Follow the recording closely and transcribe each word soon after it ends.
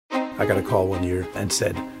I got a call one year and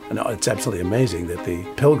said, no, it's absolutely amazing that the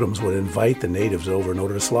Pilgrims would invite the natives over in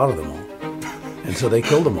order to slaughter them all. And so they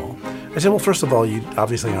killed them all. I said, well, first of all, you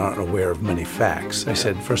obviously aren't aware of many facts. I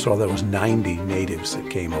said, first of all, there was 90 natives that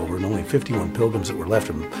came over and only 51 pilgrims that were left.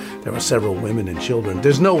 And there were several women and children.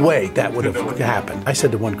 There's no way that would have happened. I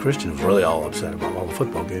said to one Christian who was really all upset about all the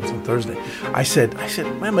football games on Thursday, I said,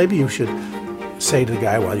 well, maybe you should say to the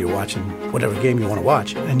guy while you're watching whatever game you want to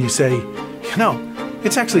watch, and you say,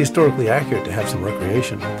 it's actually historically accurate to have some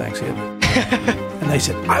recreation on Thanksgiving. And they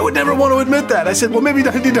said, I would never want to admit that. I said, well, maybe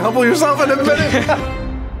you need to humble yourself and admit it.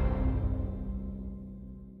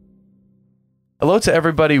 Hello to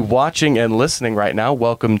everybody watching and listening right now.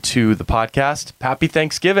 Welcome to the podcast. Happy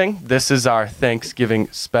Thanksgiving. This is our Thanksgiving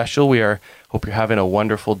special. Hope you're having a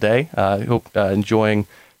wonderful day. Hope enjoying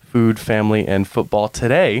food, family, and football.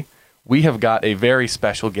 Today, we have got a very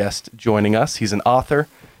special guest joining us. He's an author,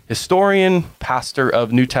 historian, pastor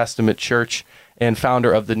of New Testament Church, and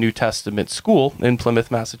founder of the New Testament School in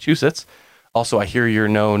Plymouth, Massachusetts. Also, I hear you're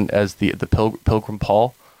known as the Pilgrim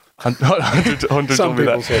Paul. Hunter Some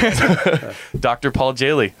people say that. Dr. Paul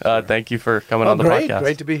Jehle, thank you for coming on the podcast.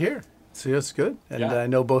 Great to be here. See, it's good. And I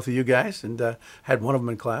know both of you guys, and had one of them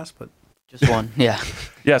in class, but just one, yeah.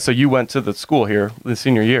 Yeah, so you went to the school here the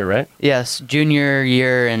senior year, right? Yes, junior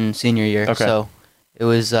year and senior year. Okay. So it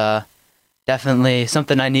was definitely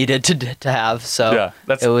something I needed to have. So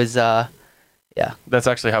it was, That's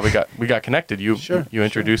actually how we got connected. You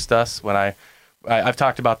introduced us when I've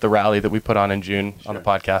talked about the rally that we put on in June on the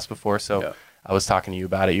podcast before, so I was talking to you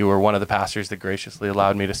about it. You were one of the pastors that graciously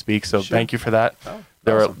allowed me to speak, so thank you for that. Oh,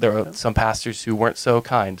 there were some pastors who weren't so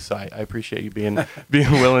kind, so I appreciate you being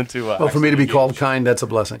willing to. Well, for me to be called kind, that's a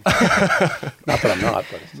blessing. Not that I'm not,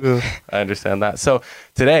 but I understand that. So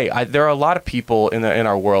today, there are a lot of people in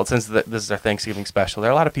our world, since this is our Thanksgiving special. There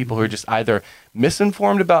are a lot of people who are just either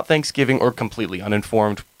misinformed about Thanksgiving or completely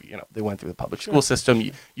uninformed. They went through the public school system.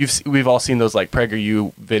 We've all seen those like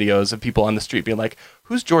PragerU videos of people on the street being like,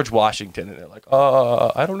 "Who's George Washington?" And they're like,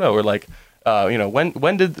 I don't know." Or like,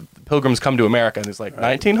 when did the Pilgrims come to America? And it's like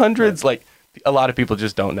 1900s. Like a lot of people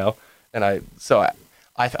just don't know. And I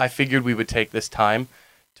figured we would take this time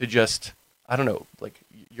to just, I don't know, like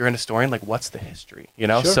you're an historian, like what's the history?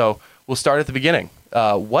 So we'll start at the beginning.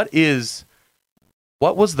 What was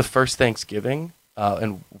the first Thanksgiving?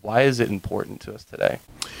 And why is it important to us today?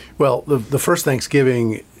 Well, the first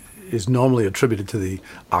Thanksgiving is normally attributed to the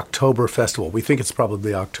October festival. We think it's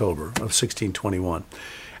probably October of 1621.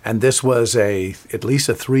 And this was at least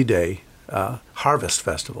a 3-day harvest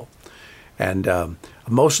festival. And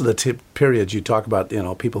most of the periods you talk about,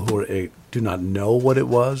 people who do not know what it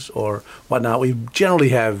was or whatnot, we generally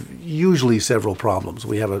have usually several problems.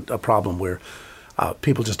 We have a problem where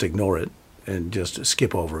people just ignore it and just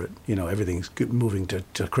skip over it. Everything's moving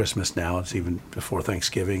to Christmas now. It's even before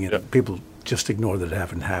Thanksgiving, and people just ignore that it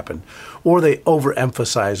haven't happened. Or they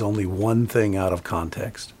overemphasize only one thing out of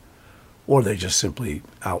context, or they just simply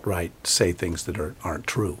outright say things that aren't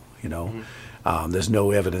true, Mm-hmm. There's no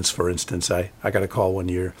evidence, for instance. I got a call one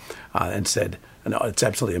year and said, no, it's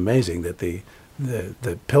absolutely amazing that the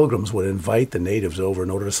Pilgrims would invite the natives over in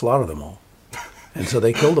order to slaughter them all. And so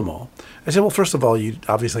they killed them all. I said, well, first of all, you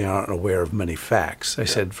obviously aren't aware of many facts. I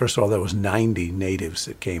said, first of all, there was 90 natives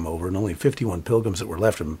that came over and only 51 pilgrims that were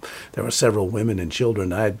left. And there were several women and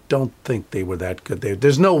children. I don't think they were that good.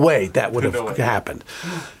 There's no way that would have happened.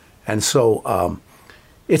 And so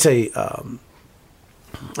there's an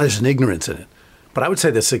ignorance in it. But I would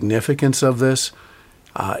say the significance of this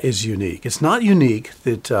is unique. It's not unique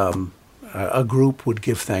that a group would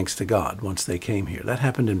give thanks to God once they came here. That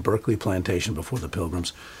happened in Berkeley Plantation before the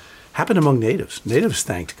Pilgrims. Happened among natives. Natives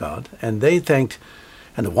thanked God, and they thanked,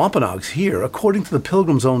 and the Wampanoags here, according to the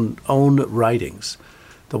Pilgrims' own writings,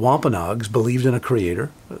 the Wampanoags believed in a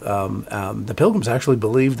creator. The Pilgrims actually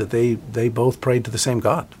believed that they both prayed to the same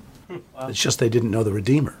God. Wow. It's just they didn't know the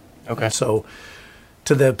Redeemer. Okay. So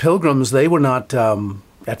to the Pilgrims, they were not,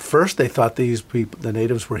 at first they thought these people, the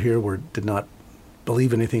natives were here, did not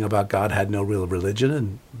believe anything about God, had no real religion,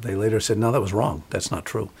 and they later said, no, that was wrong. That's not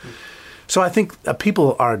true. So I think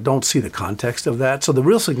people don't see the context of that. So the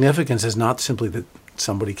real significance is not simply that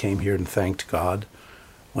somebody came here and thanked God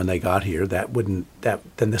when they got here. Then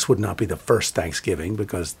this would not be the first Thanksgiving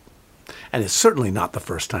and it's certainly not the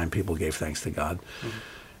first time people gave thanks to God. Mm-hmm.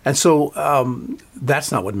 And so that's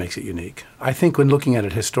not what makes it unique. I think when looking at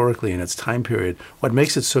it historically in its time period, what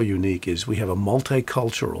makes it so unique is we have a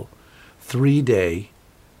multicultural 3-day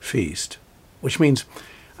feast, which means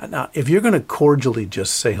now if you're going to cordially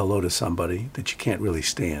just say hello to somebody that you can't really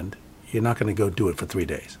stand, you're not going to go do it for 3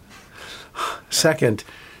 days. Second,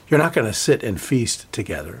 you're not going to sit and feast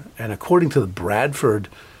together. And according to the Bradford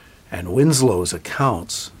and Winslow's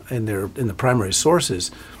accounts in the primary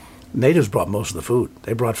sources, natives brought most of the food.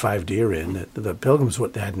 They brought 5 deer in. The Pilgrims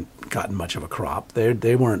hadn't gotten much of a crop. They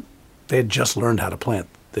had just learned how to plant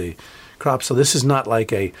the crop. So this is not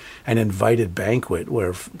like an invited banquet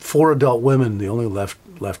where 4 adult women, the only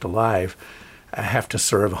left alive, have to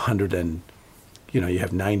serve 100 and, you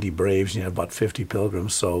have 90 braves and you have about 50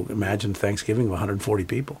 pilgrims. So imagine Thanksgiving of 140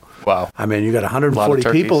 people. Wow. I mean, you got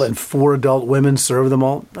 140 people and 4 adult women serve them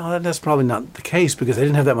all. No, that's probably not the case because they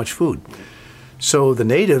didn't have that much food. So the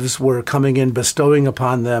natives were coming in, bestowing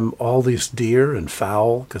upon them all these deer and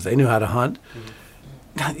fowl because they knew how to hunt.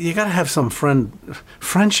 You got to have some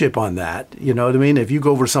friendship on that. You know what I mean? If you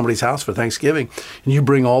go over to somebody's house for Thanksgiving and you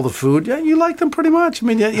bring all the food, yeah, you like them pretty much. I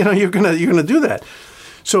mean, you're gonna do that.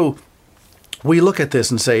 So we look at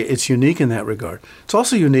this and say it's unique in that regard. It's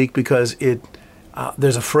also unique because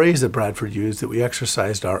there's a phrase that Bradford used that we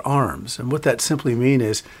exercised our arms, and what that simply means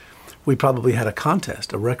is we probably had a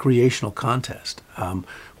contest, a recreational contest.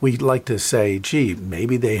 We like to say, gee,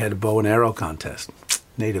 maybe they had a bow and arrow contest.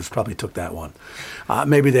 Natives probably took that one.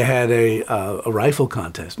 Maybe they had a rifle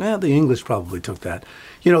contest. The English probably took that.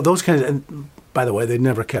 Those kinds of, and by the way, they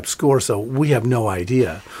never kept score, so we have no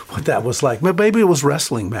idea what that was like. Maybe it was a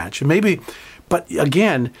wrestling match. But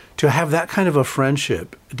again, to have that kind of a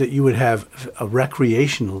friendship, that you would have a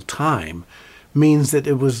recreational time, means that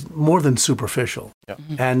it was more than superficial. Yep.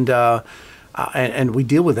 And we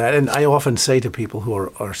deal with that. And I often say to people who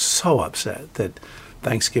are so upset that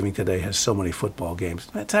Thanksgiving today has so many football games,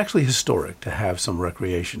 it's actually historic to have some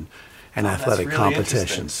recreation and athletic really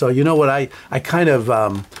competition. So you know what, I kind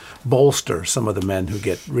of bolster some of the men who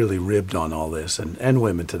get really ribbed on all this, and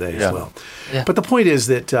women today as well. Yeah. But the point is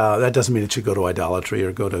that that doesn't mean it should go to idolatry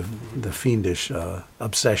or go to the fiendish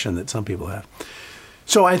obsession that some people have.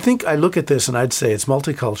 So I think I look at this and I'd say it's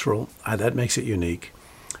multicultural. That makes it unique.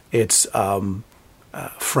 It's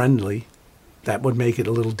friendly. That would make it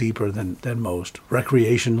a little deeper than most.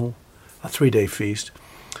 Recreational, a 3-day feast.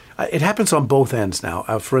 It happens on both ends now.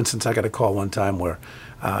 For instance, I got a call one time where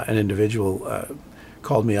an individual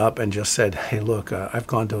called me up and just said, hey, look, I've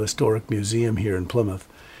gone to a historic museum here in Plymouth,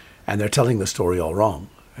 and they're telling the story all wrong.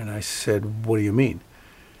 And I said, what do you mean?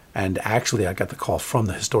 And actually, I got the call from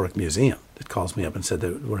the historic museum that calls me up and said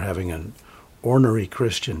that we're having an ornery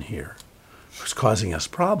Christian here who's causing us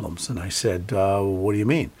problems. And I said, what do you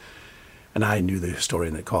mean? And I knew the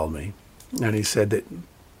historian that called me. And he said that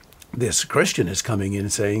this Christian is coming in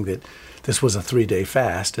saying that this was a 3-day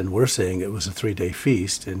fast, and we're saying it was a 3-day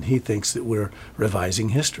feast, and he thinks that we're revising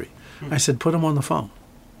history. I said, put him on the phone.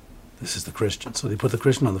 This is the Christian. So they put the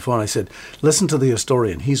Christian on the phone. I said, listen to the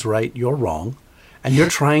historian. He's right, you're wrong, and you're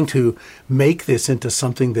trying to make this into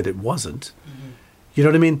something that it wasn't. You know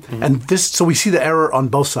what I mean? Mm-hmm. And so we see the error on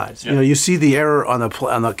both sides. Yeah. You see the error on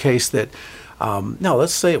the case that, no,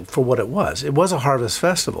 let's say it for what it was. It was a harvest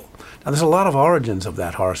festival. Now, there's a lot of origins of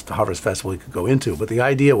that harvest festival we could go into, but the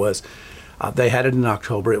idea was they had it in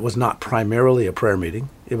October. It was not primarily a prayer meeting.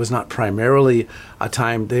 It was not primarily a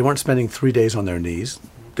time. They weren't spending 3 days on their knees.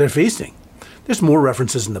 They're feasting. There's more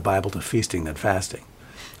references in the Bible to feasting than fasting.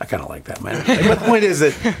 I kind of like that, man. But the point is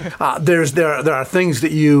that there are things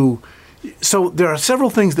that so there are several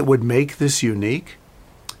things that would make this unique,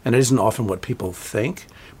 and it isn't often what people think,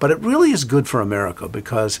 but it really is good for America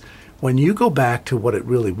because when you go back to what it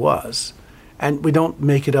really was, and we don't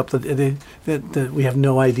make it up that we have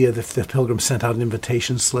no idea that the Pilgrims sent out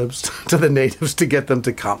invitation slips to the natives to get them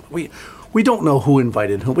to come. We don't know who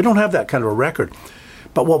invited whom. We don't have that kind of a record.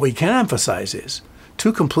 But what we can emphasize is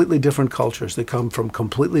 2 completely different cultures that come from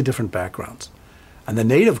completely different backgrounds. And the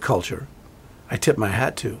native culture, I tip my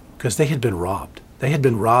hat to, because they had been robbed. They had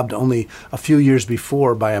been robbed only a few years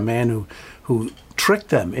before by a man who tricked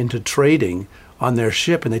them into trading on their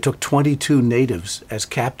ship, and they took 22 natives as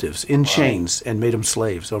captives in chains and made them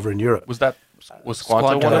slaves over in Europe. Was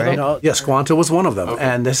Squanto one of them? No, yeah, Squanto was one of them. Okay.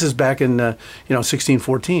 And this is back in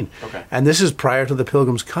 1614. Okay. And this is prior to the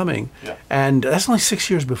Pilgrims coming. Yeah. And that's only 6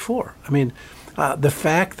 years before. I mean, the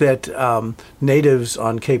fact that natives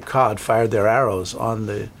on Cape Cod fired their arrows on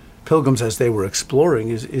the Pilgrims as they were exploring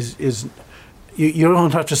is you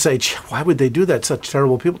don't have to say, why would they do that, such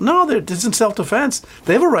terrible people? No, it's in self-defense.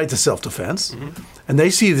 They have a right to self-defense. Mm-hmm. And they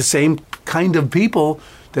see the same kind of people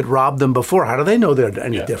that robbed them before. How do they know they're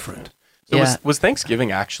any different? So was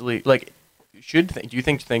Thanksgiving actually, do you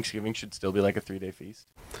think Thanksgiving should still be like a 3-day feast?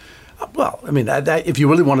 Well, I mean, if you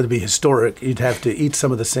really wanted to be historic, you'd have to eat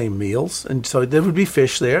some of the same meals. And so there would be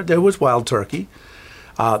fish there. There was wild turkey.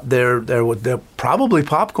 There probably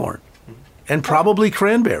popcorn. and probably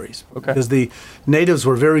cranberries. Okay. Because the natives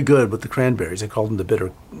were very good with the cranberries. They called them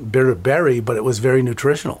the bitter berry, but it was very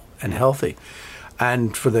nutritional and healthy.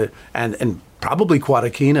 And for the and probably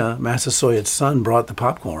Quadakina, Massasoit's son, brought the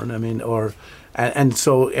popcorn. I mean,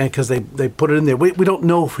 so because they put it in there. We don't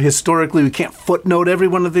know historically. We can't footnote every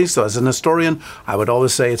one of these. So as an historian, I would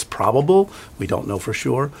always say it's probable. We don't know for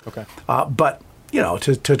sure. Okay. But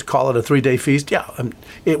to call it a 3-day feast,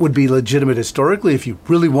 it would be legitimate historically if you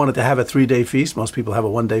really wanted to have a 3-day feast. Most people have a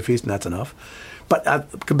 1-day feast, and that's enough. But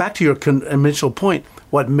come back to your initial point.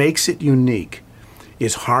 What makes it unique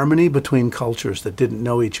is harmony between cultures that didn't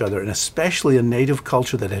know each other, and especially a native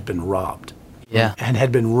culture that had been robbed and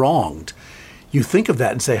had been wronged. You think of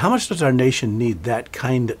that and say, how much does our nation need that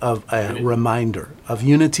kind of a reminder of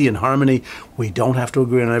unity and harmony? We don't have to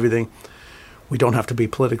agree on everything. We don't have to be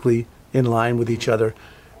politically in line with each other.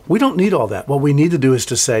 We don't need all that. What we need to do is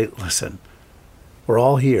to say, listen, we're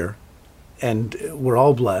all here, and we're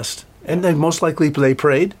all blessed. And they most likely they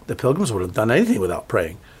prayed. The Pilgrims would have done anything without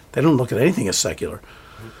praying. They don't look at anything as secular.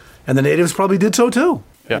 And the natives probably did so too.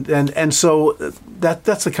 Yeah. And so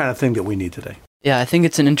that's the kind of thing that we need today. Yeah, I think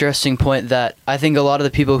it's an interesting point that I think a lot of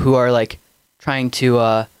the people who are like trying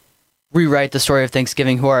to rewrite the story of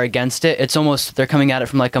Thanksgiving, who are against it, it's almost they're coming at it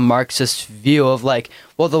from like a Marxist view of like,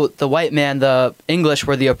 well, the white man, the English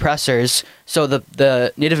were the oppressors, so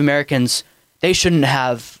the Native Americans, they shouldn't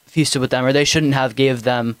have feasted with them, or they shouldn't have gave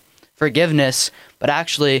them forgiveness. But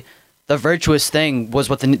actually, the virtuous thing was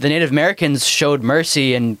what the Native Americans showed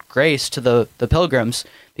mercy and grace to the Pilgrims.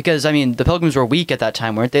 Because, I mean, the Pilgrims were weak at that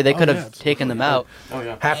time, weren't they? They could have taken them out. Oh,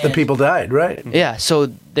 yeah. Half the people died, right? Yeah, so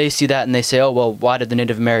they see that and they say, oh, well, why did the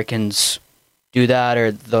Native Americans do that?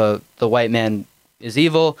 Or the white man is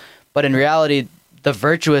evil. But in reality, the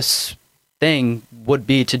virtuous thing would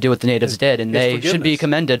be to do what the natives did, and they should be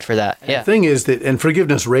commended for that. The thing is that, and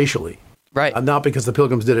forgiveness racially. Right. Not because the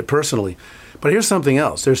Pilgrims did it personally. But here's something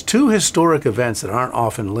else. There's 2 historic events that aren't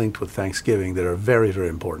often linked with Thanksgiving that are very, very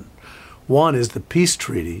important. One is the peace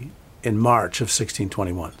treaty in March of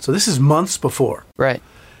 1621. So this is months before. Right.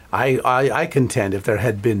 I contend if there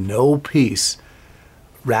had been no peace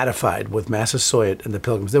ratified with Massasoit and the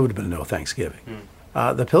Pilgrims, there would have been no Thanksgiving.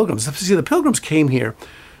 The Pilgrims came here.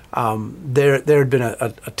 There had been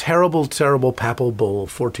a terrible, terrible papal bull,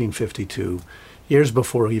 1452, years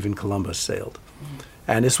before even Columbus sailed.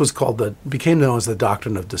 And this was became known as the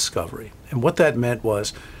Doctrine of Discovery. And what that meant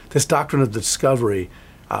was this Doctrine of Discovery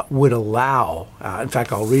would allow, in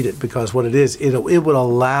fact, I'll read it because what it is, it would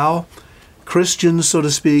allow Christians, so to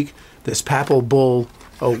speak, this papal bull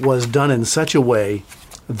was done in such a way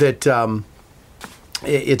that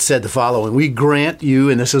it said the following: we grant you,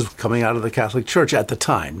 and this is coming out of the Catholic Church at the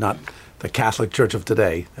time, not the Catholic Church of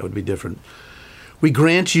today, that would be different. We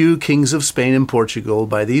grant you, kings of Spain and Portugal,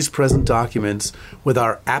 by these present documents, with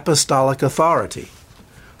our apostolic authority,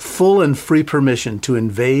 full and free permission to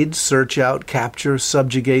invade, search out, capture,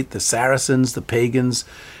 subjugate the Saracens, the pagans,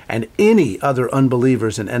 and any other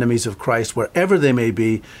unbelievers and enemies of Christ, wherever they may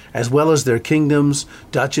be, as well as their kingdoms,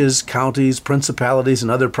 duchies, counties, principalities,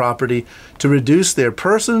 and other property, to reduce their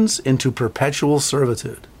persons into perpetual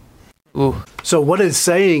servitude. Ooh. So what it's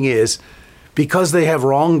saying is, because they have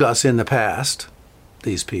wronged us in the past,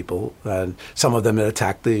 these people, and some of them that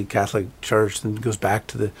attacked the Catholic Church, and goes back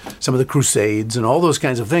to some of the Crusades and all those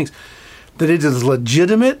kinds of things, that it is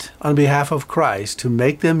legitimate on behalf of Christ to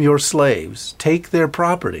make them your slaves, take their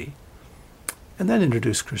property, and then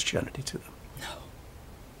introduce Christianity to them. No.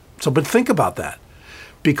 So, but think about that,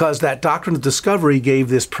 because that Doctrine of Discovery gave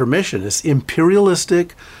this permission, this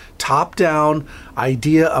imperialistic, top-down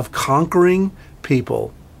idea of conquering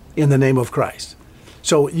people in the name of Christ.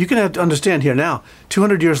 So you can have to understand here now,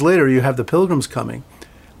 200 years later, you have the Pilgrims coming.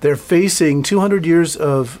 They're facing 200 years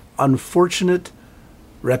of unfortunate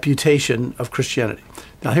reputation of Christianity.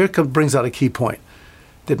 Now here brings out a key point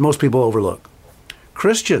that most people overlook.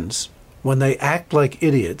 Christians, when they act like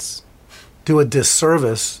idiots, do a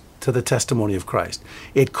disservice to the testimony of Christ.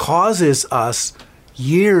 It causes us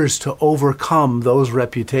years to overcome those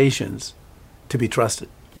reputations to be trusted.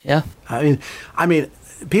 Yeah. I mean,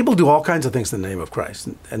 people do all kinds of things in the name of Christ,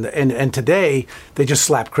 and today they just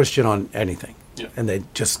slap Christian on anything, and they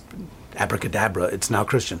just abracadabra. It's now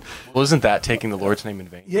Christian. Well, isn't that taking the Lord's name in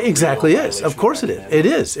vain? Yeah, exactly. Is of course it is. It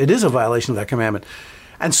is. It is a violation of that commandment,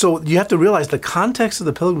 and so you have to realize the context of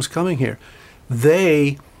the Pilgrims coming here.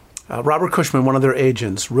 They, Robert Cushman, one of their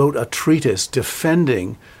agents, wrote a treatise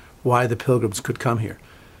defending why the Pilgrims could come here.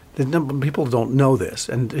 People don't know this,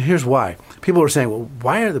 and here's why. People were saying, well,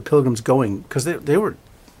 why are the Pilgrims going? Because they were,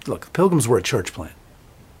 look, the Pilgrims were a church plant.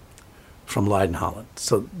 from Leiden, Holland.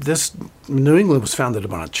 So this New England was founded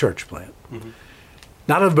upon a church plant.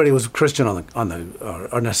 Not everybody was Christian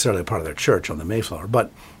or necessarily a part of their church on the Mayflower, but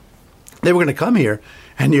they were going to come here,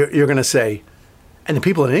 and you're going to say, and the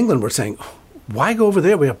people in England were saying, why go over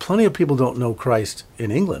there? We have plenty of people who don't know Christ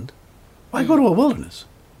in England. Why go to a wilderness?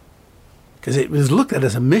 Because it was looked at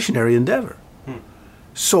as a missionary endeavor.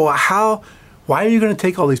 So why are you going to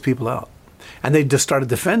take all these people out? And they just started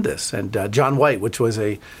to defend this. And John White, which was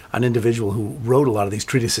an individual who wrote a lot of these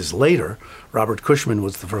treatises later, Robert Cushman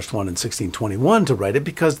was the first one in 1621 to write it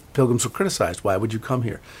because pilgrims were criticized. Why would you come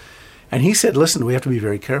here? And he said, listen, we have to be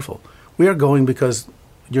very careful. We are going because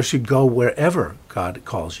you should go wherever God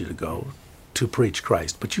calls you to go to preach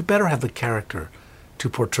Christ. But you better have the character to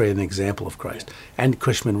portray an example of Christ. And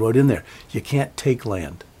Cushman wrote in there, you can't take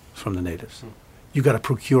land from the natives. You got to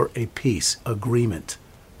procure a peace agreement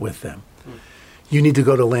with them. You need to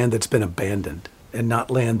go to land that's been abandoned and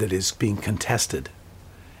not land that is being contested.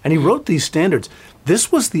 And he wrote these standards.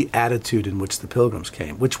 This was the attitude in which the pilgrims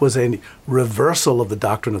came, which was a reversal of the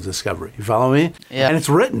doctrine of discovery. You follow me? Yeah. And it's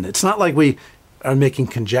written. It's not like we are making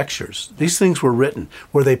conjectures. These things were written.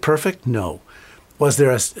 Were they perfect? No. Was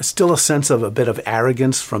there still a sense of a bit of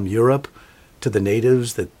arrogance from Europe to the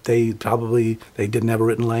natives that they didn't have a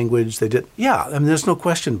written language? They did. Yeah, I mean, there's no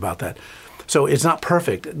question about that. So it's not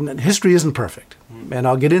perfect. History isn't perfect. And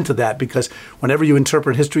I'll get into that because whenever you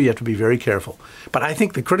interpret history, you have to be very careful. But I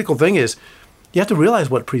think the critical thing is you have to realize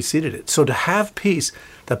what preceded it. So to have peace,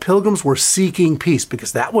 the pilgrims were seeking peace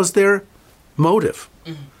because that was their motive.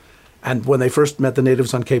 And when they first met the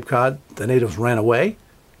natives on Cape Cod, the natives ran away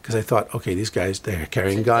because they thought, okay, these guys, they're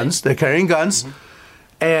carrying guns. They're carrying guns.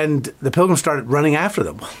 And the pilgrims started running after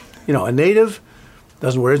them. You know, a native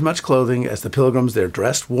doesn't wear as much clothing as the pilgrims. They're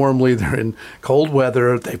dressed warmly. They're in cold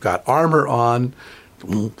weather. They've got armor on.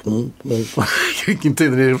 You can see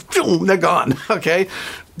the natives, they're gone, okay?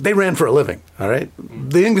 They ran for a living, all right?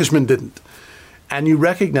 The Englishmen didn't. And you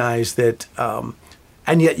recognize that,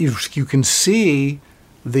 and yet you can see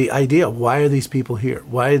the idea, why are these people here?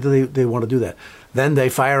 Why do they want to do that? Then they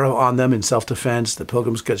fire on them in self-defense. The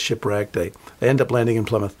pilgrims get shipwrecked. They end up landing in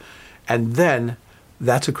Plymouth. And then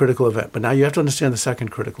that's a critical event. But now you have to understand the second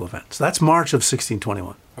critical event. So that's March of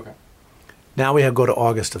 1621. Okay. Now we go to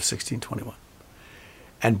August of 1621.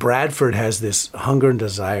 And Bradford has this hunger and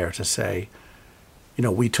desire to say, you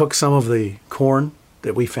know, we took some of the corn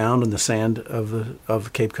that we found in the sand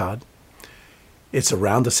of Cape Cod. It's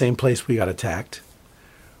around the same place we got attacked.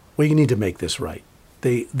 We need to make this right.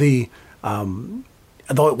 Though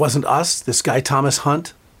it wasn't us, this guy Thomas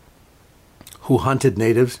Hunt, who hunted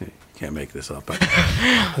natives, you can't make this up, but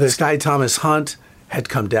this guy Thomas Hunt had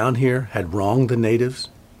come down here, had wronged the natives,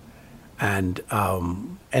 and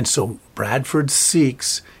so Bradford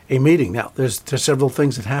seeks a meeting. Now, there's several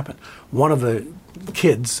things that happen. One of the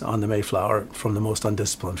kids on the Mayflower from the most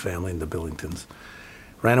undisciplined family in the Billingtons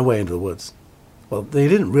ran away into the woods. Well, they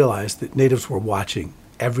didn't realize that natives were watching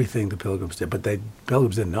everything the pilgrims did, but the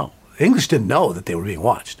pilgrims didn't know. The English didn't know that they were being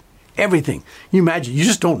watched. Everything. You imagine, you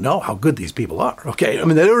just don't know how good these people are, okay? I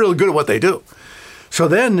mean, they're really good at what they do. So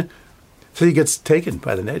he gets taken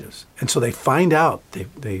by the natives. And so they find out,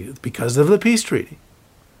 they because of the peace treaty,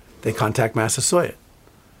 they contact Massasoit.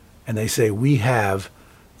 And they say, we have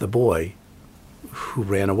the boy who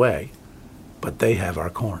ran away, but they have our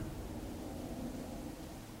corn.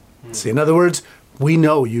 See, in other words, we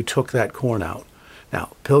know you took that corn out.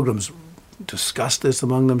 Now, pilgrims discuss this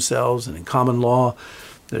among themselves, and in common law,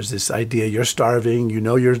 there's this idea, you're starving, you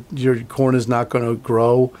know your corn is not going to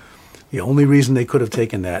grow. The only reason they could have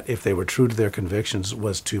taken that, if they were true to their convictions,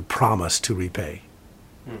 was to promise to repay.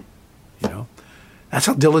 You know? That's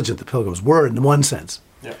how diligent the pilgrims were in one sense.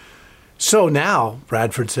 Yeah. So now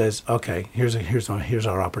Bradford says, okay, here's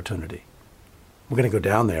our opportunity. We're going to go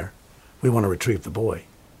down there. We want to retrieve the boy,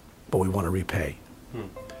 but we want to repay.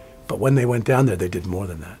 But when they went down there, they did more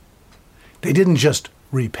than that. They didn't just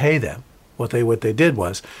repay them. What they did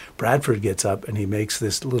was, Bradford gets up and he makes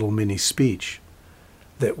this little mini speech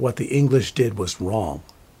that what the English did was wrong.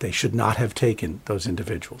 They should not have taken those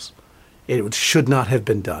individuals. It should not have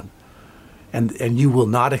been done. And you will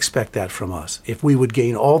not expect that from us. If we would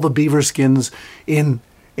gain all the beaver skins in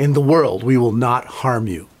the world, we will not harm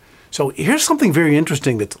you. So here's something very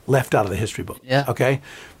interesting that's left out of the history book. Yeah. Okay?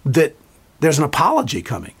 That there's an apology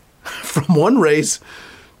coming from one race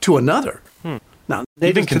to another. Now,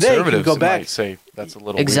 even conservatives go back, might say that's a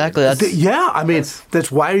little Exactly. weird.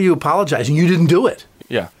 That's why are you apologizing? You didn't do it.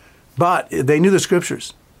 Yeah. But they knew the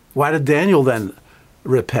scriptures. Why did Daniel then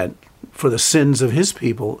repent for the sins of his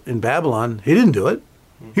people in Babylon? He didn't do it.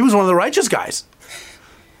 He was one of the righteous guys.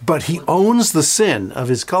 But he owns the sin of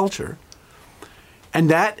his culture, And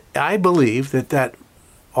that, I believe that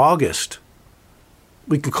August,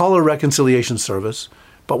 we could call it a reconciliation service,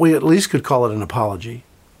 but we at least could call it an apology.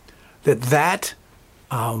 That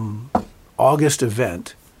August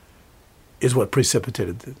event is what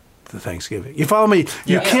precipitated the Thanksgiving. You follow me?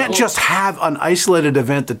 You can't just have an isolated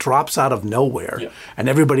event that drops out of nowhere and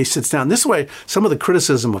everybody sits down. This way, some of the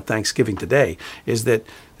criticism of Thanksgiving today is that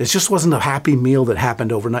it just wasn't a happy meal that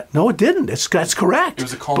happened overnight. No, it didn't. That's correct. It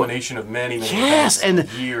was a culmination of many yes, events,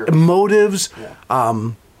 and years. motives.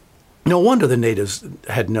 Yeah. No wonder the natives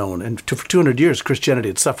had known, and for 200 years, Christianity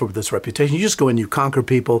had suffered with this reputation. You just go and you conquer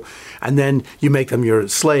people, and then you make them your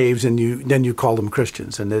slaves, and then you call them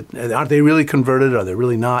Christians. And aren't they really converted? Are they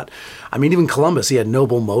really not? I mean, even Columbus, he had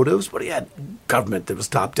noble motives, but he had government that was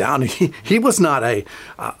top down. He was not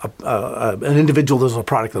an individual that was a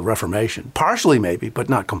product of the Reformation. Partially, maybe, but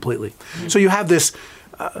not completely. Mm-hmm. So you have this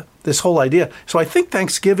whole idea. So I think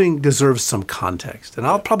Thanksgiving deserves some context, and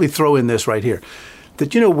I'll probably throw in this right here.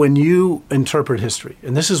 That, when you interpret history,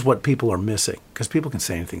 and this is what people are missing, because people can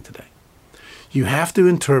say anything today, you have to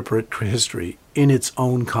interpret history in its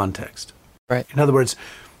own context. Right. In other words,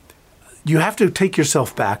 you have to take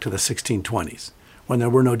yourself back to the 1620s, when there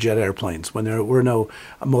were no jet airplanes, when there were no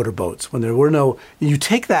motorboats, when there were no... You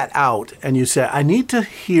take that out and you say, I need to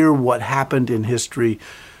hear what happened in history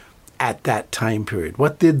at that time period.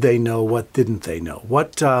 What did they know? What didn't they know?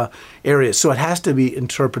 What areas? So it has to be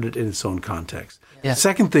interpreted in its own context. Yeah.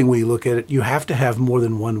 Second thing we look at it, you have to have more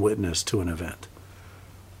than one witness to an event.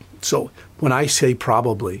 So when I say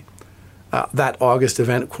probably, that August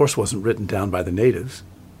event, of course, wasn't written down by the natives.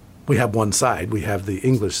 We have one side. We have the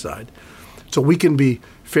English side. So we can be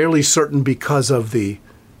fairly certain because of the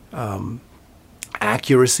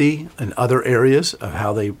accuracy in other areas of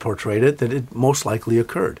how they portrayed it that it most likely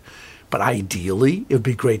occurred. But ideally, it would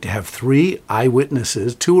be great to have 3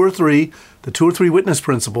 eyewitnesses, 2 or 3, the 2 or 3 witness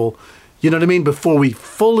principle. You know what I mean? Before we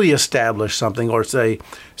fully establish something or say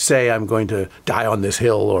I'm going to die on this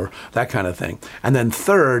hill or that kind of thing. And then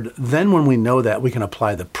third, then when we know that, we can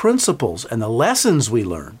apply the principles and the lessons we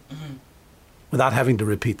learn without having to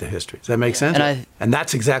repeat the history. Does that make sense? And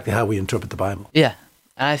that's exactly how we interpret the Bible. Yeah.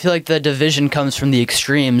 And I feel like the division comes from the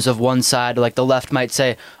extremes of one side. Like the left might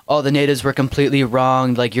say, oh, the natives were completely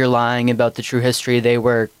wrong. Like you're lying about the true history. They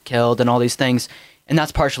were killed and all these things. And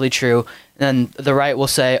that's partially true. And then the right will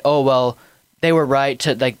say, oh, well, they were right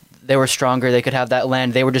to, like, they were stronger. They could have that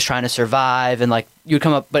land. They were just trying to survive. And, like, you'd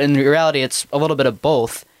come up. But in reality, it's a little bit of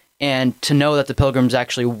both. And to know that the Pilgrims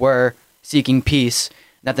actually were seeking peace,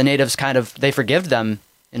 that the natives they forgive them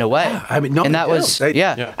in a way. Yeah, I mean, no, and that was,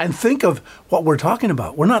 yeah. And think of what we're talking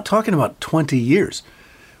about. We're not talking about 20 years.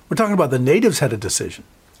 We're talking about the natives had a decision.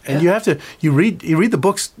 And you have to, you read the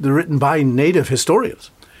books that are written by native historians.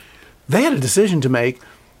 They had a decision to make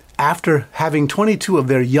after having 22 of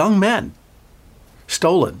their young men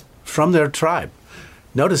stolen from their tribe.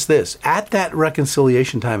 Notice this. At that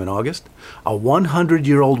reconciliation time in August, a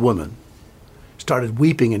 100-year-old woman started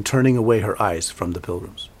weeping and turning away her eyes from the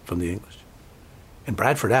Pilgrims, from the English. And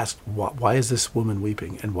Bradford asked, why is this woman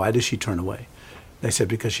weeping and why does she turn away? They said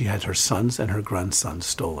because she had her sons and her grandsons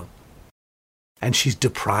stolen. And she's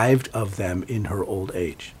deprived of them in her old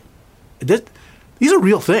age. These are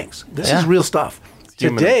real things. This is real stuff.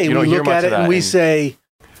 Today, we look at it and we say,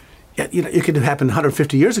 it could have happened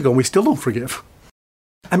 150 years ago and we still don't forgive.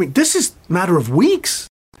 I mean, this is a matter of weeks.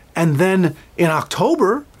 And then in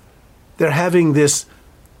October, they're having this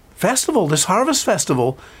festival, this harvest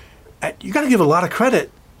festival. You got to give a lot of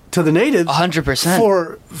credit to the natives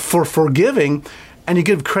 100% for forgiving, and you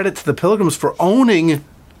give credit to the Pilgrims for owning,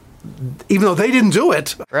 even though they didn't do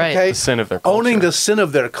it. Right. Okay? The sin of their culture. Owning the sin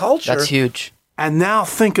of their culture. That's huge. And now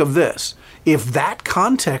think of this. If that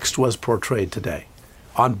context was portrayed today,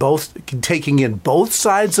 on both, taking in both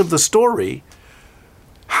sides of the story,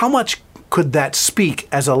 how much could that speak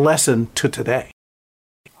as a lesson to today?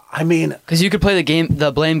 I mean... Because you could play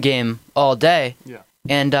the blame game all day. Yeah.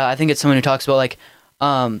 And I think it's someone who talks about, like,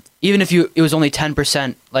 even if it was only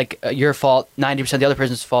 10%, like, your fault, 90% the other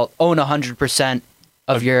person's fault, own 100%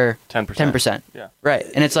 of your 10%. Yeah. Right.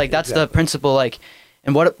 And it's like, that's the principle, like,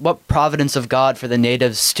 and what providence of God for the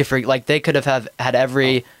natives to, like, they could have had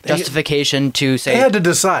every justification to say... They had to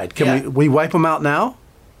decide, can we wipe them out now?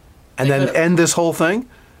 And then end this whole thing?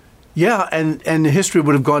 Yeah, and history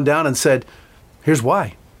would have gone down and said, here's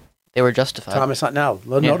why. They were justified. Thomas Hunt, now,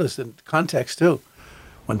 notice the context too.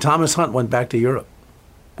 When Thomas Hunt went back to Europe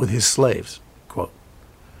with his slaves, quote,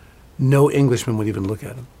 no Englishman would even look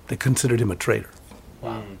at him. They considered him a traitor.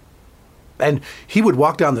 Wow. And he would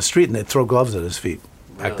walk down the street and they'd throw gloves at his feet.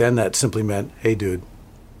 Really? Back then, that simply meant, hey, dude,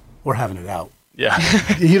 we're having it out.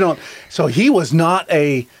 Yeah. You don't. So he was not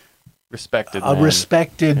a Respected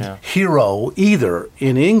respected hero either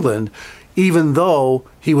in England, even though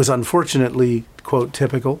he was unfortunately, quote,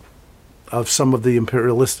 typical of some of the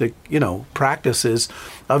imperialistic, practices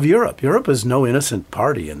of Europe. Europe is no innocent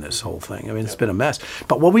party in this whole thing. I mean, it's been a mess.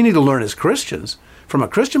 But what we need to learn as Christians, from a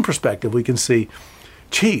Christian perspective, we can see,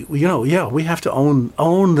 we have to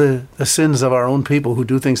own the sins of our own people who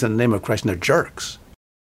do things in the name of Christ, and they're jerks.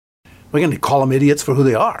 We're going to call them idiots for who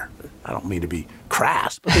they are. I don't mean to be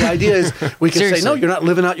crass, but the idea is we can say, no, you're not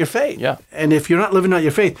living out your faith. Yeah. And if you're not living out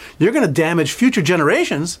your faith, you're going to damage future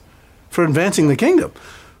generations for advancing the kingdom.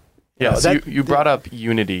 Yeah, so you brought up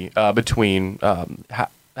unity between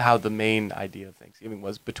how the main idea of Thanksgiving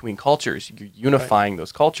was between cultures. You're unifying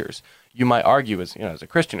those cultures. You might argue as a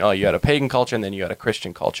Christian, you had a pagan culture and then you had a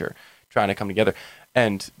Christian culture trying to come together.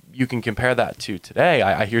 And you can compare that to today.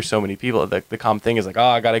 I hear so many people, the common thing is like,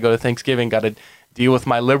 I got to go to Thanksgiving, got to deal with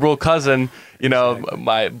my liberal cousin,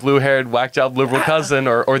 my blue-haired, whack-job liberal cousin,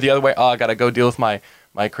 or the other way, I got to go deal with my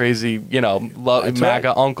crazy,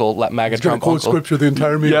 MAGA uncle, MAGA Trump uncle. Quote scripture the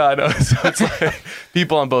entire meal. Yeah, I know. So it's like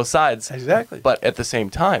people on both sides. Exactly. But at the same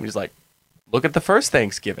time, he's like, look at the first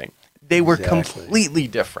Thanksgiving. They were completely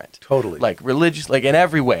different. Totally. Like religious, like in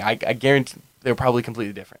every way. I guarantee they were probably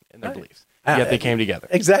completely different in their beliefs. Yet they came together.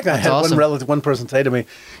 Exactly. That's I had awesome. one person say to me,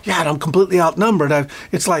 I'm completely outnumbered.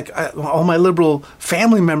 It's like all my liberal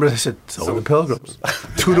family members, I said, so are the Pilgrims.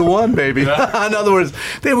 2-1, baby. In other words,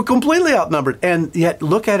 they were completely outnumbered. And yet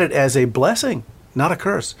look at it as a blessing, not a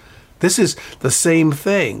curse. This is the same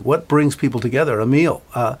thing. What brings people together? A meal,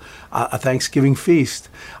 a Thanksgiving feast.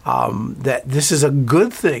 That this is a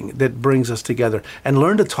good thing that brings us together. And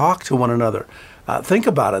learn to talk to one another. Think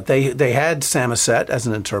about it. They had Samoset as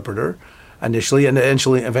an interpreter initially, and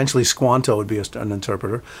eventually Squanto would be an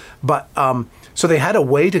interpreter. But so they had a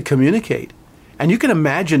way to communicate. And you can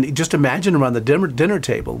imagine around the dinner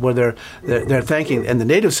table where they're thanking, and the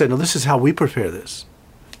natives said, no, this is how we prepare this.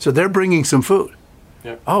 So they're bringing some food.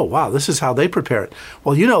 Yeah. Oh, wow, this is how they prepare it.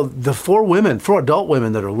 Well, the four adult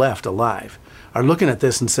women that are left alive are looking at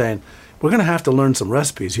this and saying, we're going to have to learn some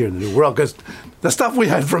recipes here in the New World because the stuff we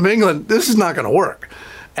had from England, this is not going to work.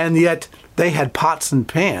 And yet they had pots and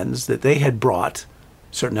pans that they had brought.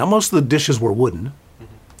 Now, most of the dishes were wooden. Mm-hmm.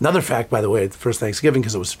 Another fact, by the way, at the first Thanksgiving,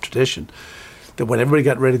 because it was a tradition, that when everybody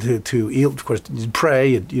got ready to eat, of course, you'd pray,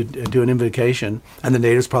 you'd do an invocation, and the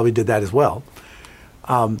natives probably did that as well.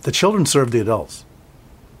 The children served the adults.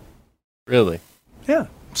 Really? Yeah.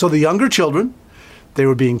 So the younger children, they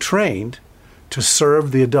were being trained to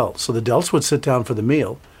serve the adults. So the adults would sit down for the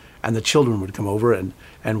meal, and the children would come over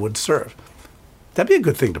and would serve. That'd be a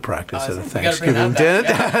good thing to practice at a Thanksgiving dinner.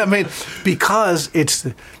 I mean, because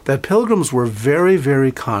the Pilgrims were very,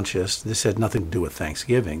 very conscious. This had nothing to do with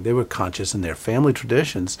Thanksgiving. They were conscious in their family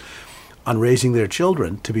traditions on raising their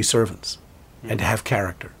children to be servants and to have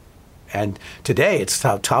character. And today it's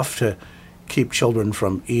tough to keep children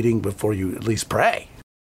from eating before you at least pray.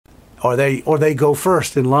 Or they go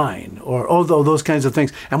first in line, or those kinds of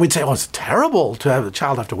things. And we'd say, it's terrible to have a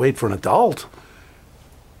child have to wait for an adult.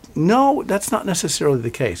 No, that's not necessarily the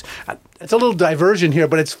case. It's a little diversion here,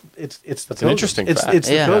 but it's an interesting fact. It's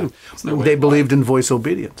the Pilgrim. They believed in voice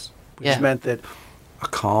obedience, which meant that a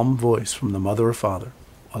calm voice from the mother or father,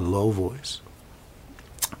 a low voice,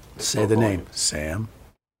 say the name, Sam.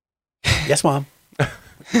 Yes, Mom.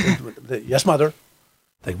 Yes, Mother.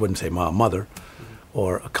 They wouldn't say Mom, Mother.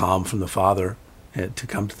 Or a calm from the father to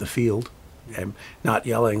come to the field, and not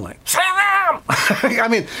yelling like, Sam! I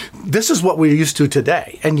mean, this is what we're used to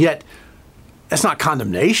today. And yet, it's not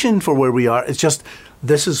condemnation for where we are. It's just,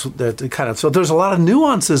 this is the kind of, so there's a lot of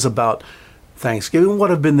nuances about Thanksgiving,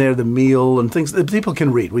 what have been there, the meal and things that people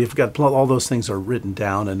can read. We've got all those things are written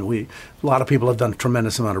down, and a lot of people have done a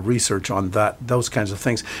tremendous amount of research on those kinds of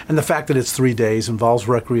things. And the fact that it's 3 days involves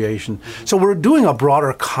recreation. Mm-hmm. So we're doing a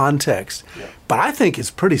broader context, but I think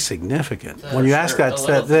it's pretty significant when you ask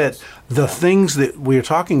that the things that we're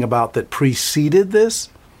talking about that preceded this,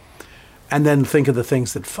 and then think of the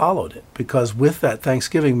things that followed it. Because with that,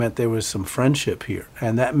 Thanksgiving meant there was some friendship here,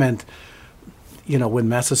 and that meant, when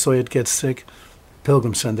Massasoit gets sick,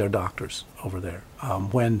 Pilgrims send their doctors over there.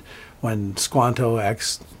 When Squanto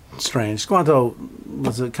acts strange, Squanto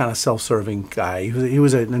was a kind of self-serving guy. He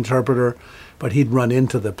was an interpreter, but he'd run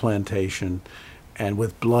into the plantation, and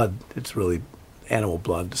with blood, it's really animal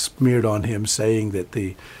blood, smeared on him, saying that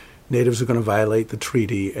the natives are going to violate the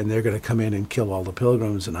treaty, and they're going to come in and kill all the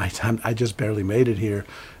Pilgrims, and I just barely made it here.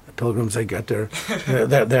 The Pilgrims, they get there,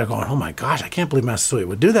 they're going, oh my gosh, I can't believe Massasoit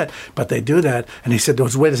would do that, but they do that. And he said,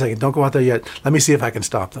 wait a second, don't go out there yet. Let me see if I can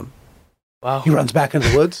stop them. Wow. He runs back into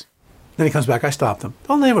the woods, Then he comes back. I stopped them.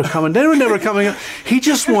 Oh, they were coming. They were never coming. He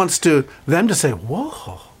just wants them to say,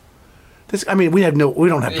 "Whoa." We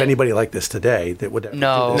don't have anybody like this today that would.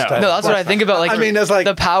 No, that's what I think about. Like, that's like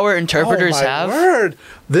the power interpreters have. Word.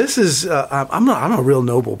 This is. I'm a real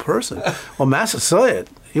noble person. Well, Massasoit,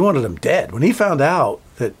 he wanted him dead when he found out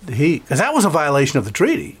that because that was a violation of the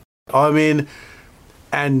treaty. And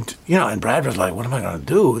Brad was like, "What am I going to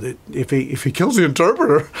do if he kills the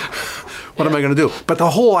interpreter? What am I going to do?" But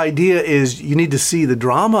the whole idea is you need to see the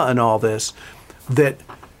drama in all this. That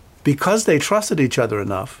because they trusted each other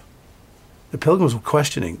enough. The Pilgrims were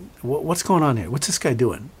questioning, what's going on here? What's this guy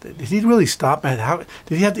doing? Did he really stop?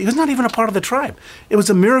 He was not even a part of the tribe. It was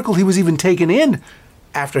a miracle he was even taken in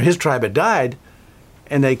after his tribe had died,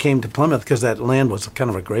 and they came to Plymouth because that land was kind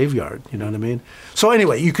of a graveyard, you know what I mean? So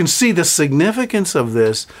anyway, you can see the significance of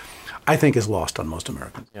this, I think, is lost on most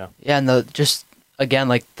Americans. Yeah, and again,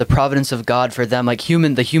 like the providence of God for them, like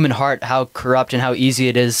the human heart, how corrupt and how easy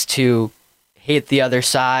it is to hate the other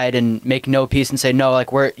side and make no peace and say, no, like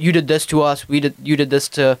you did this to us, you did this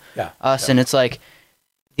to us. And it's like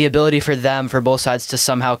the ability for both sides to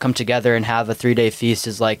somehow come together and have a 3-day feast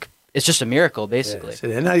is like, it's just a miracle, basically. Yes.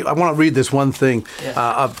 And I want to read this one thing.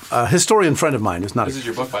 A historian friend of mine is not. This is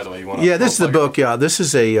your book, by the way. This is the book. Yeah, this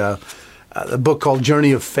is a book called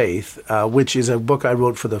Journey of Faith, which is a book I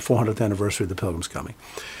wrote for the 400th anniversary of the Pilgrims coming.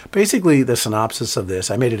 Basically, the synopsis of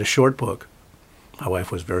this, I made it a short book. My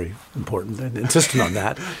wife was very important and insisted on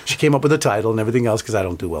that. She came up with a title and everything else because I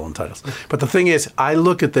don't do well in titles. But the thing is, I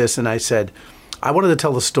look at this and I said, I wanted to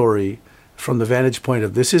tell the story from the vantage point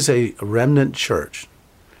of this is a remnant church.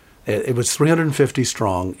 It was 350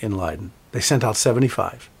 strong in Leiden. They sent out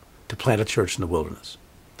 75 to plant a church in the wilderness.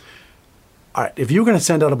 All right, if you're going to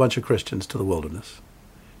send out a bunch of Christians to the wilderness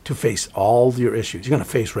to face all your issues, you're going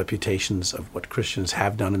to face reputations of what Christians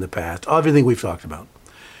have done in the past, everything we've talked about.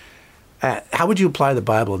 How would you apply the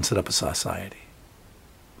Bible and set up a society?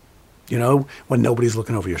 When nobody's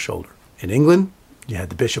looking over your shoulder. In England, you had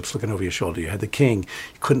the bishops looking over your shoulder. You had the king.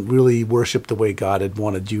 You couldn't really worship the way God had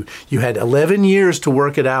wanted you. You had 11 years to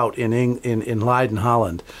work it out in Leiden,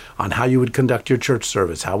 Holland, on how you would conduct your church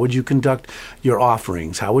service. How would you conduct your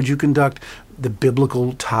offerings? How would you conduct the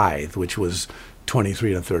biblical tithe, which was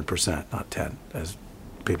 23 1/3%, not 10, as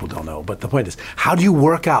people don't know. But the point is, how do you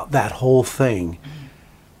work out that whole thing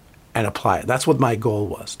and apply it? That's what my goal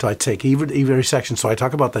was. So I take every section. So I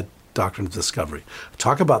talk about the doctrine of discovery. I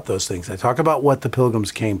talk about those things. I talk about what the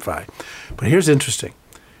Pilgrims came by. But here's interesting.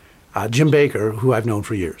 Jim Baker, who I've known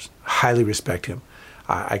for years, highly respect him.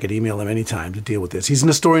 I could email him anytime to deal with this. He's an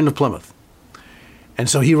historian of Plymouth. And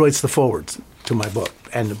so he writes the forwards to my book.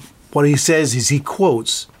 And what he says is he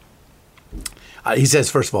quotes, he says,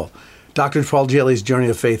 first of all, Dr. Paul Jehle's Journey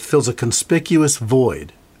of Faith fills a conspicuous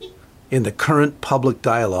void in the current public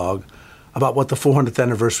dialogue about what the 400th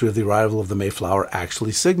anniversary of the arrival of the Mayflower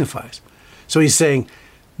actually signifies. So he's saying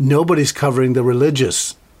nobody's covering the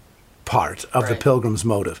religious part of the Pilgrim's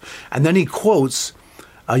motive. And then he quotes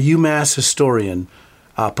a UMass historian,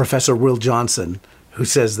 Professor Will Johnson, who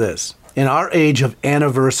says this, in our age of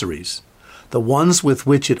anniversaries, the ones with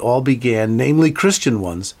which it all began, namely Christian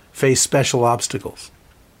ones, face special obstacles.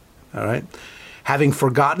 All right? Having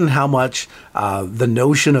forgotten how much the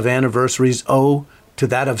notion of anniversaries owe to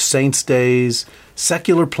that of saints' days,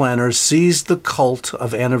 secular planners seized the cult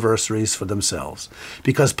of anniversaries for themselves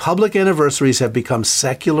because public anniversaries have become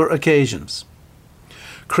secular occasions.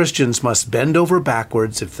 Christians must bend over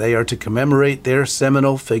backwards if they are to commemorate their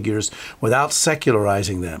seminal figures without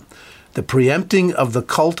secularizing them. The preempting of the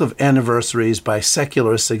cult of anniversaries by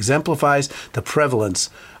secularists exemplifies the prevalence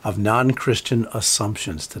of non-Christian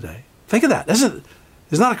assumptions today. Think of that.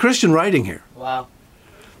 There's not a Christian writing here. Wow.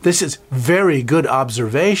 This is very good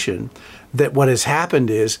observation that what has happened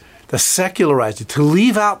is the secularizing, to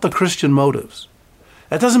leave out the Christian motives.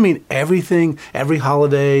 That doesn't mean everything, every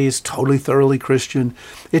holiday is totally, thoroughly Christian.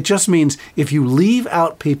 It just means if you leave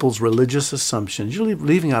out people's religious assumptions, you're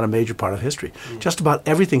leaving out a major part of history. Just about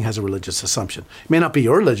everything has a religious assumption. It may not be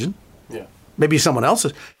your religion. Yeah. Maybe someone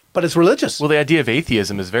else's, but it's religious. Well, the idea of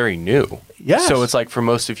atheism is very new. Yes. So it's like for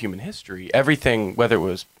most of human history, everything, whether it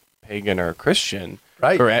was pagan or Christian,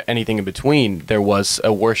 or anything in between, there was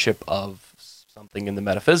a worship of something in the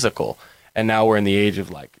metaphysical. And now we're in the age of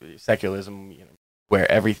like secularism,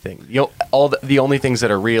 where everything, the only things that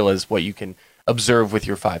are real is what you can observe with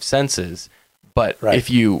your five senses. But if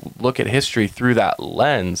you look at history through that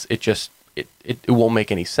lens, it won't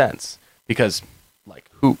make any sense because like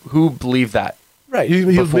who believed that? Right, you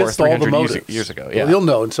before missed all the motives years ago. Yeah, well, you'll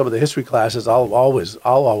know in some of the history classes. I'll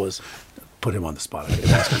always put him on the spot. I could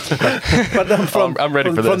ask him. But I'm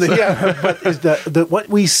ready for this. But is what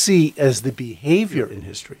we see as the behavior in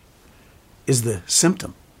history is the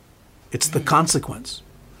symptom. It's the consequence.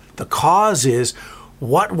 The cause is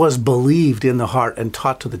what was believed in the heart and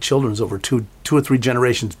taught to the children over two or three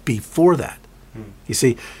generations before that. You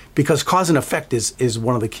see, because cause and effect is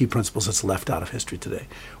one of the key principles that's left out of history today.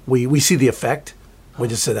 We see the effect. We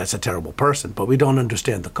just say that's a terrible person, but we don't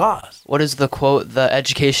understand the cause. What is the quote? The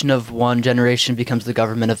education of one generation becomes the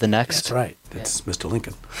government of the next. That's right. That's Mr.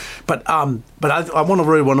 Lincoln. But I want to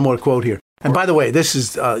read one more quote here. And by the way, this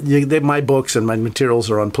is my books and my materials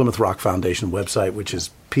are on Plymouth Rock Foundation website, which is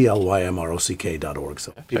plymrock.org.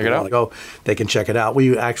 So if people want to go, they can check it out.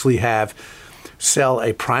 We actually sell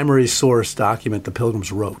a primary source document the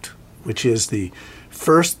Pilgrims wrote, which is the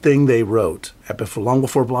first thing they wrote long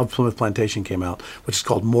before Plymouth Plantation came out, which is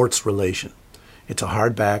called Mort's Relation. It's a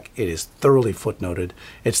hardback. It is thoroughly footnoted.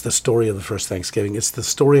 It's the story of the first Thanksgiving. It's the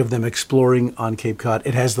story of them exploring on Cape Cod.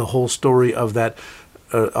 It has the whole story of that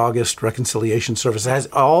August reconciliation service. It has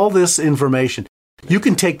all this information. You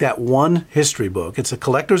can take that one history book. It's a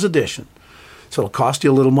collector's edition. So it'll cost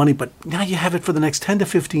you a little money, but now you have it for the next 10 to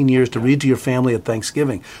 15 years to read to your family at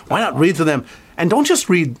Thanksgiving. Why not read to them? And don't just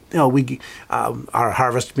read, our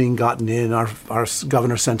harvest being gotten in, our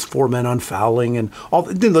governor sends 4 men unfowling, and all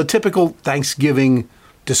the typical Thanksgiving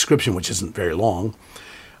description, which isn't very long.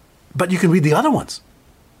 But you can read the other ones.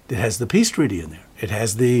 It has the peace treaty in there. It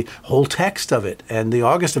has the whole text of it and the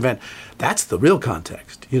August event. That's the real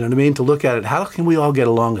context. You know what I mean? To look at it, how can we all get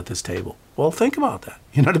along at this table? Well, think about that.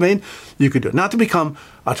 You know what I mean? You could do it. Not to become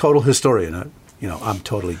a total historian. I'm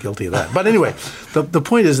totally guilty of that. But anyway, the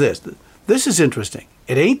point is this. This is interesting.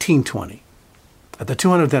 In 1820, at the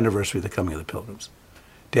 200th anniversary of the coming of the Pilgrims,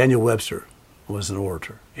 Daniel Webster was an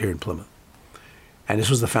orator here in Plymouth. And this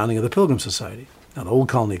was the founding of the Pilgrim Society. Now, the Old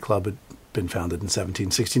Colony Club had been founded in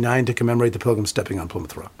 1769 to commemorate the Pilgrims stepping on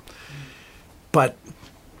Plymouth Rock. But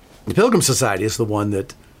the Pilgrim Society is the one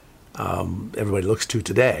that everybody looks to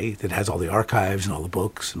today, that has all the archives and all the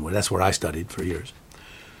books, and that's where I studied for years.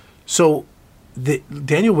 So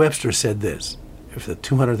Daniel Webster said this, for the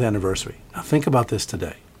 200th anniversary. Now think about this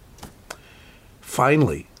today.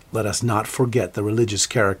 Finally, let us not forget the religious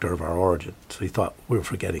character of our origin. So he thought we were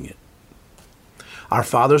forgetting it. Our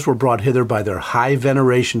fathers were brought hither by their high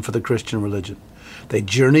veneration for the Christian religion. They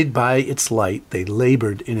journeyed by its light. They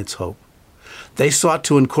labored in its hope. They sought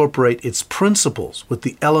to incorporate its principles with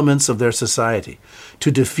the elements of their society,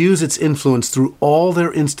 to diffuse its influence through all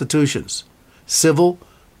their institutions, civil,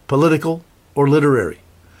 political, or literary.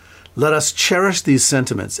 Let us cherish these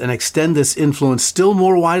sentiments and extend this influence still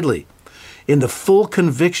more widely, in the full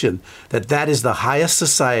conviction that that is the highest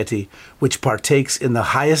society which partakes in the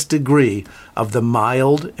highest degree of the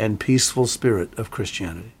mild and peaceful spirit of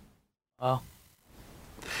Christianity. Wow.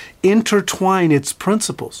 Intertwine its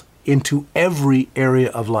principles into every area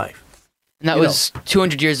of life. And that was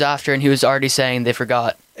 200 years after, and he was already saying they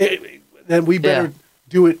forgot. Then we better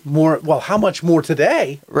do it more. Well, how much more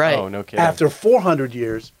today? Right. Oh, no kidding. After 400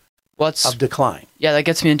 years of decline. Yeah, that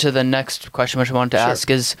gets me into the next question, which I wanted to ask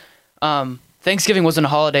is, Thanksgiving wasn't a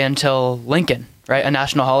holiday until Lincoln, right? A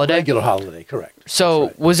national holiday? Regular holiday, correct. So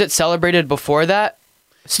right. Was it celebrated before that?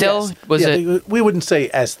 Still? Yes. Was it? We wouldn't say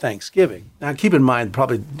as Thanksgiving. Now, keep in mind,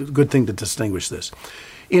 probably a good thing to distinguish this.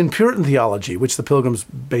 In Puritan theology, which the Pilgrims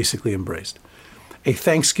basically embraced, a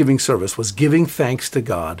Thanksgiving service was giving thanks to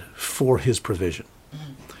God for his provision.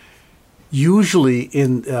 Usually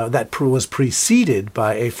that was preceded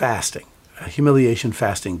by a fasting, a humiliation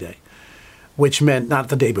fasting day, which meant not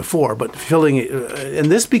the day before, but filling it. And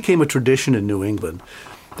this became a tradition in New England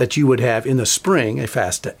that you would have in the spring a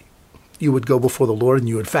fast day. You would go before the Lord and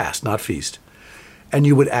you would fast, not feast. And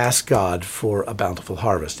you would ask God for a bountiful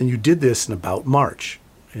harvest. And you did this in about March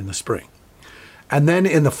in the spring. And then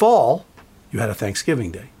in the fall, you had a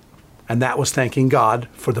Thanksgiving day. And that was thanking God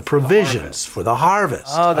for the provisions, for the harvest.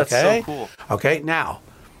 Oh, that's so cool. Okay, now,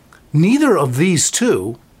 neither of these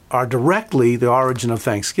two are directly the origin of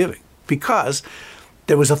Thanksgiving, because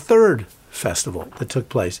there was a third festival that took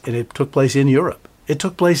place, and it took place in Europe. It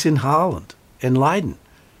took place in Holland, in Leiden.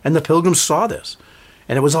 And the Pilgrims saw this.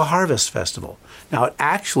 And it was a harvest festival. Now, it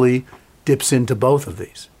actually dips into both of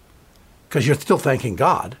these, because you're still thanking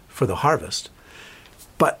God for the harvest.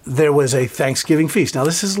 But there was a Thanksgiving feast. Now,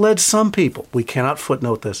 this has led some people. We cannot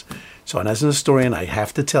footnote this. So, and as an historian, I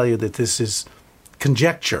have to tell you that this is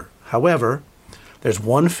conjecture. However, there's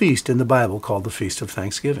one feast in the Bible called the Feast of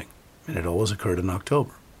Thanksgiving, and it always occurred in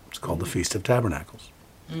October. It's called the Feast of Tabernacles.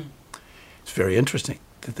 It's very interesting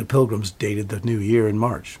that the Pilgrims dated the new year in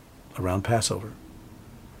March, around Passover.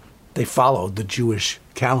 They followed the Jewish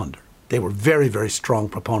calendar. They were very, very strong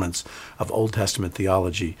proponents of Old Testament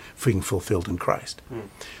theology being fulfilled in Christ.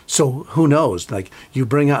 So who knows? Like, you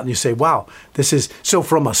bring out and you say, wow, this is, so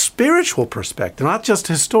from a spiritual perspective, not just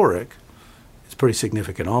historic, it's pretty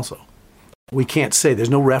significant also. We can't say, there's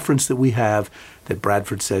no reference that we have that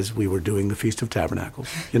Bradford says we were doing the Feast of Tabernacles.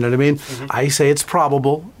 You know what I mean? I say it's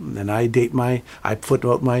probable, and I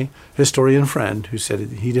footnote my historian friend who said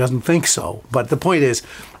he doesn't think so. But the point is,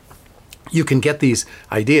 you can get these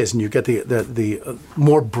ideas and you get the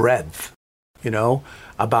more breadth,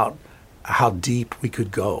 about how deep we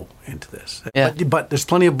could go into this. Yeah. But there's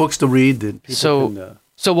plenty of books to read that people can...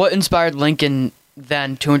 So what inspired Lincoln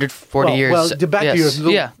then 240 years? Well, back to your...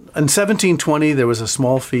 Yeah. In 1720, there was a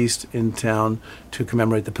small feast in town to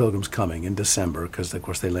commemorate the Pilgrims' coming in December, because, of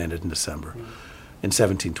course, they landed in December in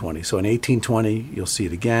 1720. So in 1820, you'll see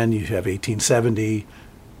it again. You have 1870,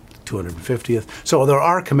 250th. So there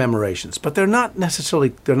are commemorations, but they're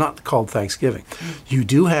not called Thanksgiving. You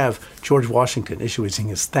do have George Washington issuing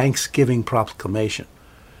his Thanksgiving proclamation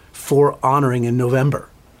for honoring in November.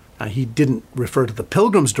 Now, he didn't refer to the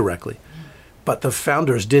Pilgrims directly, but the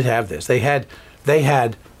founders did have this. They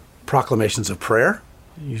had proclamations of prayer,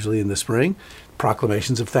 usually in the spring,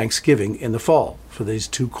 proclamations of Thanksgiving in the fall for these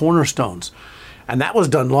two cornerstones. And that was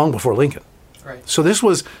done long before Lincoln. Right. So this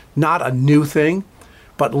was not a new thing,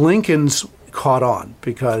 but Lincoln's caught on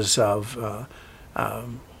because of,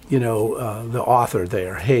 the author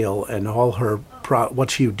there, Jehle, and all her,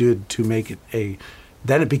 what she did to make it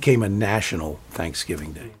then it became a national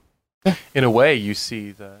Thanksgiving Day. In a way, you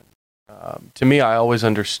see that, to me, I always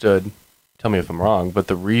understood, tell me if I'm wrong, but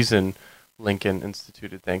the reason Lincoln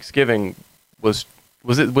instituted Thanksgiving was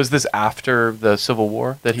this after the Civil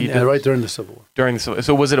War that he did? Right during the Civil War.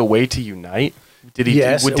 So was it a way to unite? Did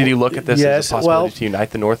he look at this as a possibility to unite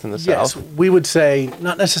the North and the South? Yes, we would say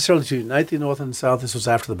not necessarily to unite the North and the South. This was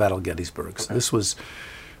after the Battle of Gettysburg. So this was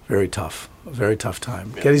very tough, a very tough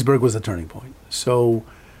time. Yeah. Gettysburg was the turning point. So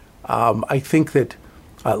I think that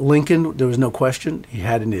Lincoln, there was no question, he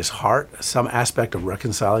had in his heart some aspect of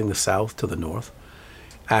reconciling the South to the North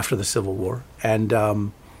after the Civil War. And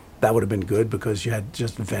that would have been good because you had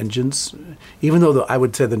just vengeance. Even though I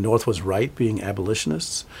would say the North was right, being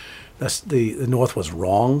abolitionists, the North was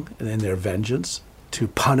wrong in their vengeance to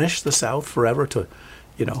punish the South forever, to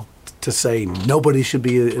say nobody should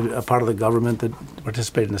be a part of the government that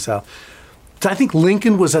participated in the South. So I think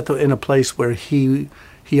Lincoln was in a place where he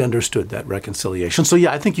understood that reconciliation. So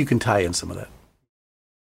yeah, I think you can tie in some of that.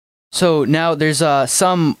 So now there's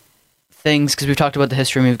some things, because we've talked about the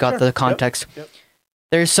history and we've got the context. Yep.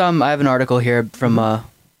 There's some, I have an article here from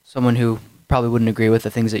someone who probably wouldn't agree with the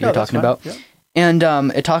things that you're talking about. Yep. And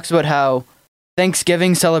it talks about how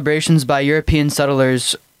Thanksgiving celebrations by European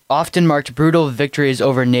settlers often marked brutal victories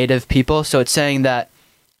over native people. So it's saying that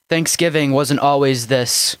Thanksgiving wasn't always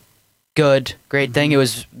this good, great thing. It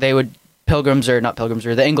was, the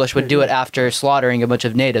English would do it after slaughtering a bunch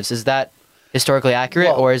of natives. Is that historically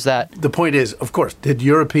accurate, or is that... The point is, of course, did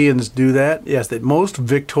Europeans do that? Yes, that most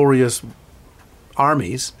victorious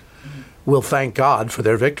armies will thank God for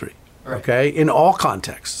their victory. Right. Okay, in all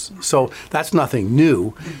contexts. So that's nothing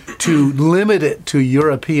new. To limit it to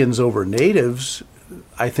Europeans over natives,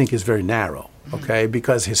 I think, is very narrow. Okay,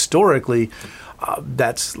 because historically,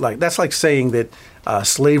 that's like saying that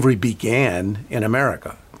slavery began in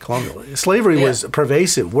America. Colonial slavery was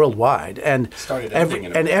pervasive worldwide, and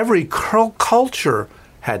every culture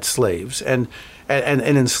had slaves and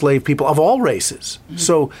enslaved people of all races. Mm-hmm.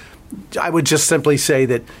 So I would just simply say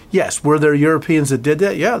that, yes, were there Europeans that did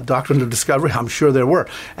that? Yeah, doctrine of discovery, I'm sure there were.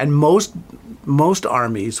 And most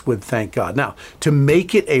armies would thank God. Now, to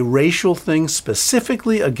make it a racial thing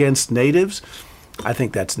specifically against natives, I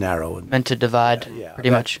think that's narrow. Meant to divide, pretty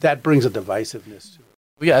much. That brings a divisiveness to it.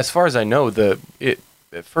 Well, yeah, as far as I know,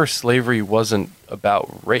 at first slavery wasn't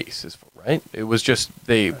about race, right? It was just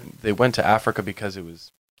they went to Africa because it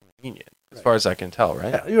was convenient. As far as I can tell,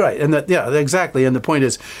 right? Yeah, you're right, and exactly. And the point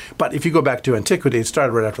is, but if you go back to antiquity, it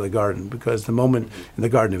started right after the garden, because the moment in the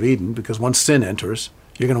Garden of Eden, because once sin enters,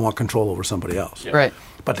 you're going to want control over somebody else. Yeah. Right.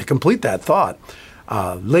 But to complete that thought,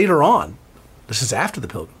 later on, this is after the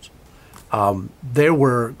Pilgrims, there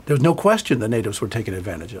was no question the natives were taken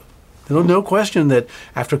advantage of. There was no question that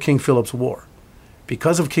after King Philip's War,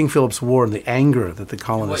 because of King Philip's War and the anger that the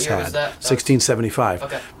colonists had,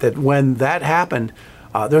 1675, that when that happened.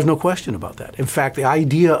 There's no question about that. In fact, the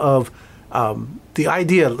idea of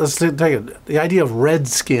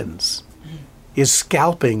redskins is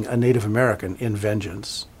scalping a Native American in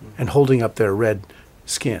vengeance and holding up their red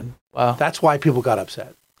skin. Wow. That's why people got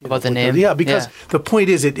upset. About the name? Yeah, because the point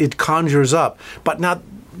is it conjures up, but not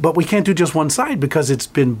but we can't do just one side because it's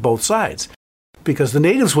been both sides. Because the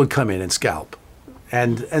natives would come in and scalp.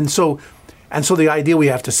 And so the idea we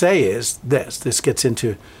have to say is this. This gets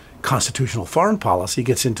into constitutional foreign policy,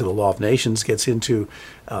 gets into the law of nations, gets into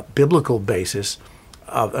biblical basis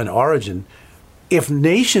of an origin. If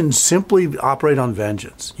nations simply operate on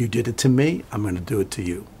vengeance, you did it to me, I'm going to do it to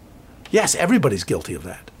you. Yes, everybody's guilty of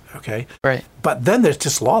that, okay? Right. But then there's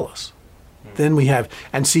just lawless. Then we have,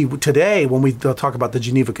 and see, today when we talk about the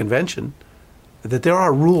Geneva Convention, that there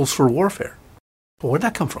are rules for warfare. Well, where'd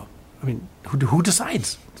that come from? I mean, who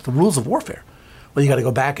decides the rules of warfare? Well, you got to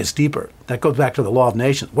go back. It's deeper. That goes back to the law of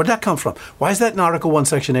nations. Where'd that come from? Why is that in Article 1,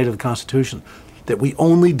 Section 8 of the Constitution? That we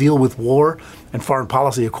only deal with war and foreign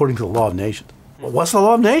policy according to the law of nations. Well, what's the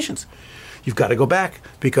law of nations? You've got to go back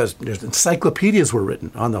because there's encyclopedias were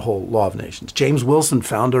written on the whole law of nations. James Wilson,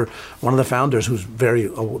 one of the founders who's very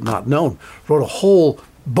not known, wrote a whole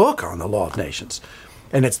book on the law of nations.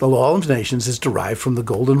 And it's the law of nations is derived from the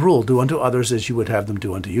golden rule, do unto others as you would have them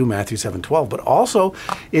do unto you, Matthew 7:12. But also,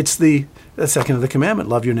 it's the second of the commandment,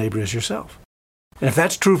 love your neighbor as yourself. And if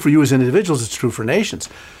that's true for you as individuals, it's true for nations.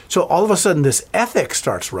 So all of a sudden, this ethic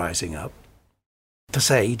starts rising up to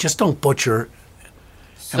say, just don't butcher.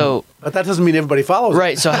 But that doesn't mean everybody follows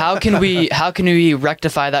right. it. So how can we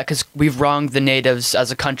rectify that? Because we've wronged the natives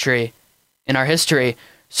as a country in our history.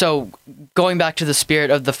 So going back to the spirit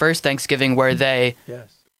of the first Thanksgiving where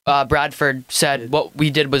Bradford said what we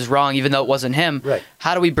did was wrong, even though it wasn't him. Right.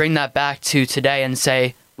 How do we bring that back to today and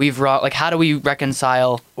say we've wrong? Like, how do we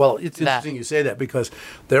reconcile? Well, it's interesting you say that because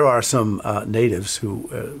there are some natives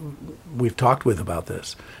who we've talked with about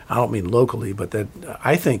this. I don't mean locally, but that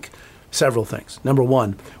I think several things. Number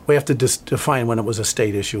one, we have to define when it was a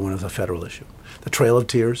state issue, when it was a federal issue. The Trail of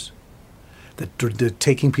Tears, the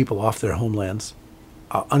taking people off their homelands.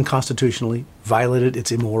 Unconstitutionally, violated,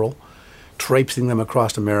 it's immoral, traipsing them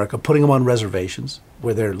across America, putting them on reservations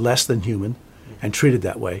where they're less than human and treated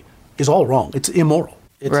that way is all wrong. It's immoral.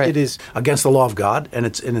 It is against the law of God, and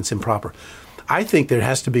it's improper. I think there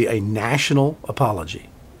has to be a national apology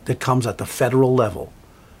that comes at the federal level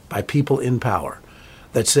by people in power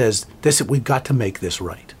that says, we've got to make this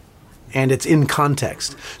right. And it's in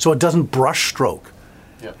context. So it doesn't brush stroke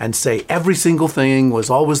and say every single thing was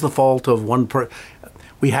always the fault of one person.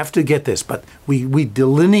 We have to get this, but we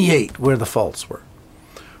delineate where the faults were.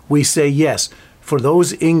 We say, yes, for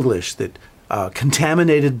those English that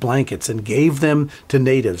contaminated blankets and gave them to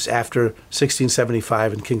natives after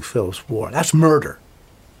 1675 and King Philip's War, that's murder.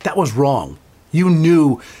 That was wrong. You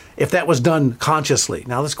knew if that was done consciously.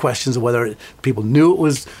 Now there's questions of whether people knew it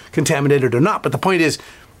was contaminated or not, but the point is,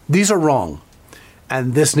 these are wrong,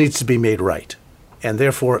 and this needs to be made right. And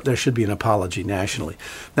therefore, there should be an apology nationally.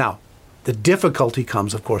 Now, the difficulty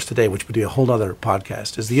comes, of course, today, which would be a whole other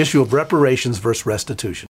podcast, is the issue of reparations versus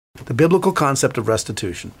restitution. The biblical concept of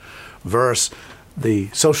restitution versus the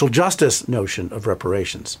social justice notion of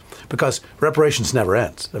reparations, because reparations never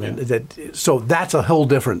ends. I mean, so that's a whole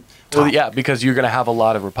different topic. Well, yeah, because you're going to have a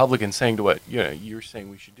lot of Republicans saying to what you're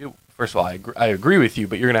saying we should do. First of all, I agree with you,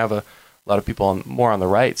 but you're going to have a lot of people more on the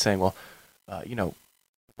right saying, well,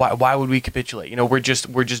 why would we capitulate? We're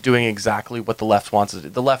just doing exactly what the left wants us to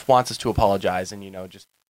do. The left wants us to apologize and just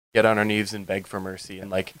get on our knees and beg for mercy,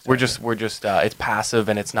 and we're just it's passive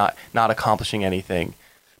and it's not accomplishing anything.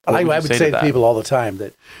 I would say to people all the time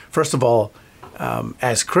that, first of all,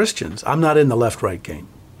 as Christians, I'm not in the left-right game.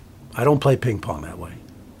 I don't play ping pong that way.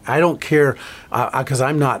 I don't care because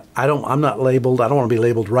I'm not labeled. I don't want to be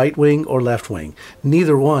labeled right wing or left wing.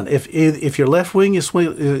 Neither one. If you're left wing, you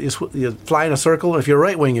fly in a circle. If you're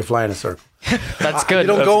right wing, you fly in a circle. That's good.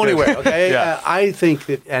 You don't go anywhere. Okay. Yeah. I think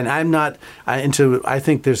that, and I'm not into. I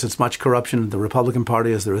think there's as much corruption in the Republican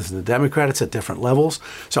Party as there is in the Democrat. It's at different levels.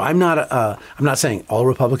 So I'm not saying all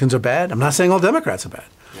Republicans are bad. I'm not saying all Democrats are bad.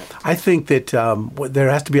 I think that there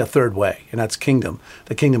has to be a third way, and that's the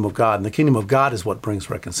kingdom of God. And the kingdom of God is what brings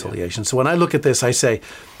reconciliation. So when I look at this, I say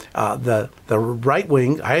the right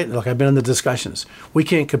wing, I've been in the discussions. We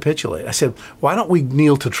can't capitulate. I said, why don't we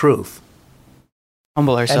kneel to truth?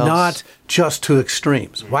 Humble ourselves. And not just to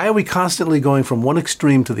extremes. Why are we constantly going from one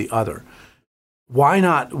extreme to the other? Why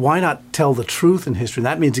not tell the truth in history? And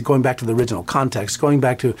that means going back to the original context, going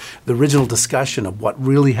back to the original discussion of what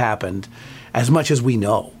really happened as much as we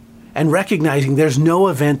know. And recognizing there's no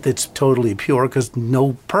event that's totally pure because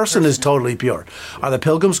no person is totally pure. Are the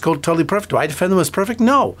Pilgrims totally perfect? Do I defend them as perfect?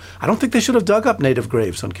 No. I don't think they should have dug up native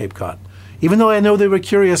graves on Cape Cod. even though I know they were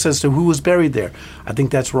curious as to who was buried there. I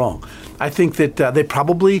think that's wrong. I think that they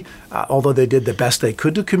probably, although they did the best they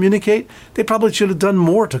could to communicate, they probably should have done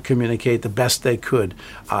more to communicate the best they could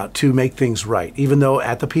to make things right. Even though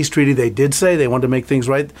at the peace treaty they did say they wanted to make things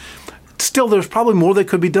right, still there's probably more that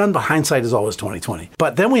could be done, but hindsight is always 20/20.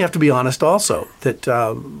 But then we have to be honest also that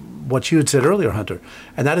what you had said earlier, Hunter,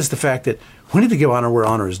 and that is the fact that we need to give honor where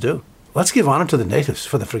honor is due. Let's give honor to the natives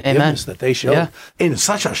for the forgiveness that they showed in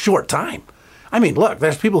such a short time. I mean, look,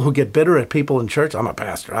 there's people who get bitter at people in church. I'm a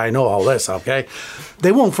pastor. I know all this, okay?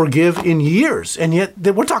 They won't forgive in years, and yet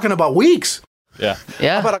we're talking about weeks. Yeah.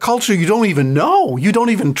 About a culture you don't even know, you don't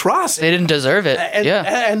even trust. They didn't deserve it.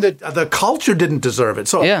 And the culture didn't deserve it.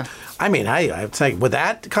 So, I mean, I think with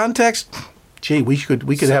that context, gee, we could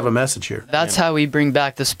have a message here. That's how we bring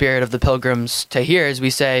back the spirit of the pilgrims to here, is we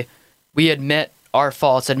say, we admit our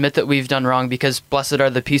faults, admit that we've done wrong, because blessed are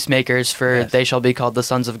the peacemakers, for they shall be called the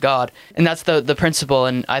sons of God. And that's the principle,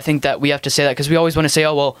 and I think that we have to say that, because we always want to say,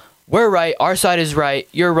 oh, well, we're right, our side is right,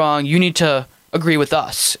 you're wrong, you need to agree with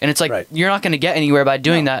us. And it's like, you're not going to get anywhere by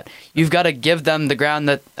doing that. You've got to give them the ground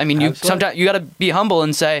that, I mean, you sometimes you got to be humble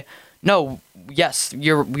and say, no, yes,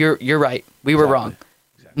 you're right, we were wrong.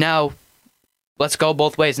 Now, let's go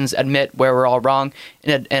both ways and admit where we're all wrong,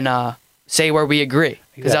 and say where we agree.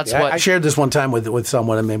 Because that's what I shared this one time with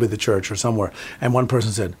someone, maybe the church or somewhere, and one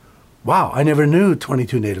person said, wow, I never knew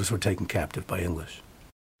 22 natives were taken captive by English.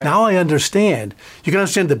 Now I understand. You can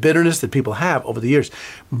understand the bitterness that people have over the years,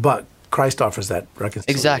 but Christ offers that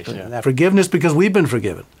reconciliation and that forgiveness because we've been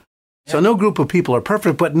forgiven. So no group of people are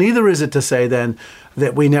perfect, but neither is it to say then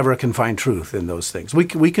that we never can find truth in those things.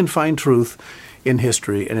 We can find truth in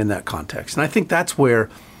history and in that context. And I think that's where,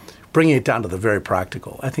 bringing it down to the very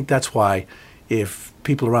practical, I think that's why if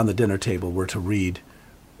people around the dinner table were to read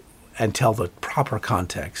and tell the proper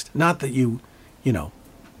context, not that you're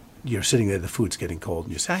sitting there, the food's getting cold,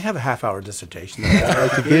 and you say, I have a half-hour dissertation that I'd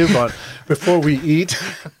like to give on before we eat.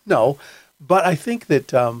 No, but I think that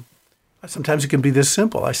sometimes it can be this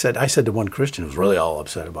simple. I said to one Christian who was really all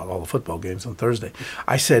upset about all the football games on Thursday,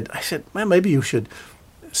 I said, man, maybe you should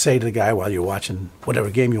say to the guy while you're watching whatever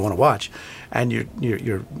game you want to watch, and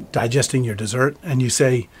you're digesting your dessert, and you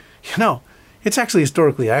say, it's actually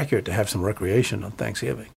historically accurate to have some recreation on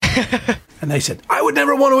Thanksgiving. And they said, I would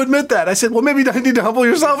never want to admit that. I said, well, maybe you need to humble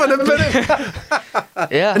yourself and admit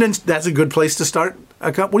it. And then that's a good place to start.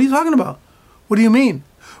 What are you talking about? What do you mean?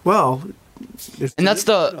 Well,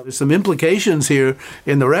 there's some implications here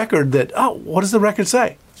in the record that, what does the record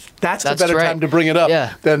say? That's the better time to bring it up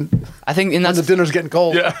than I think, and when the dinner's getting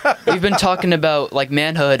cold. Yeah. We've been talking about like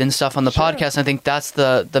manhood and stuff on the podcast. And I think that's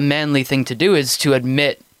the manly thing to do, is to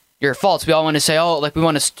admit your faults. We all want to say, we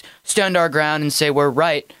want to stand our ground and say we're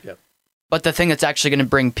right. Yep. But the thing that's actually going to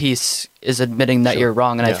bring peace is admitting that you're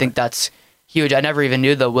wrong. And I think that's huge. I never even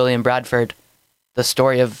knew the William Bradford, the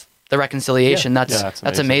story of the reconciliation.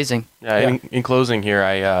 That's amazing. Yeah. In closing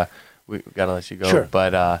here, we got to let you go. Sure.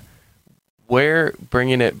 But we're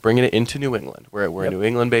bringing it into New England. We're a New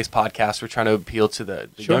England-based podcast. We're trying to appeal to the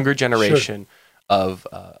younger generation of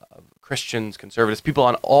Christians, conservatives, people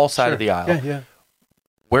on all sides of the aisle. Yeah.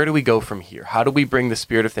 Where do we go from here? How do we bring the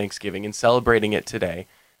spirit of Thanksgiving and celebrating it today?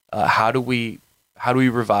 How do we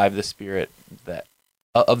revive the spirit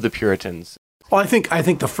of the Puritans? Well, I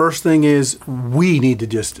think the first thing is we need to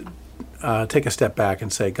just take a step back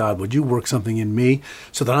and say, God, would you work something in me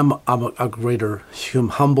so that I'm a greater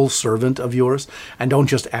humble servant of yours, and don't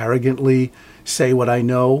just arrogantly say what I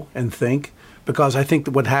know and think. Because I think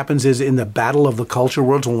that what happens is in the battle of the culture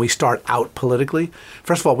worlds, when we start out politically,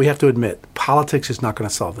 first of all, we have to admit politics is not going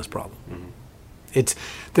to solve this problem. Mm-hmm.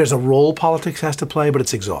 There's a role politics has to play, but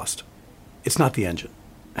it's exhaust. It's not the engine.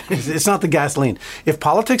 It's not the gasoline. If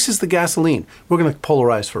politics is the gasoline, we're going to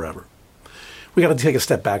polarize forever. We got to take a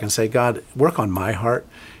step back and say, God, work on my heart.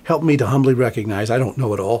 Help me to humbly recognize I don't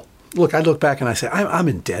know it all. Look, I look back and I say, I'm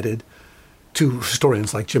indebted to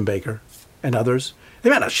historians like Jim Baker and others. They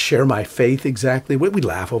might not share my faith exactly. We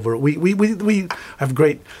laugh over it. We have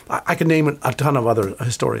great, I can name a ton of other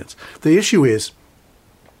historians. The issue is,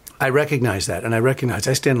 I recognize that, and I recognize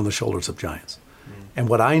I stand on the shoulders of giants. And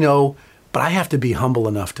what I know, but I have to be humble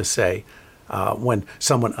enough to say, when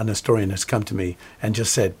an historian has come to me and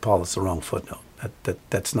just said, Paul, it's the wrong footnote.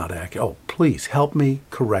 That's not accurate. Oh, please help me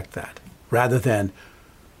correct that. Rather than,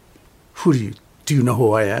 do you know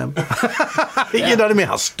who I am? You know what I mean?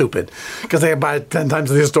 How stupid. Because they buy 10 times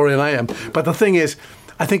the historian I am. But the thing is,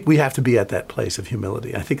 I think we have to be at that place of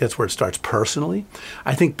humility. I think that's where it starts personally.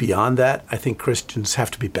 I think beyond that, I think Christians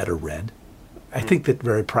have to be better read. I think that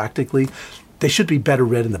very practically, they should be better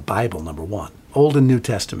read in the Bible, number one. Old and New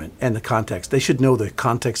Testament, and the context. They should know the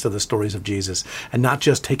context of the stories of Jesus and not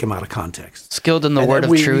just take them out of context. Skilled in the And word then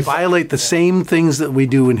of we truth. violate the same things that we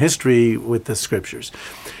do in history with the scriptures.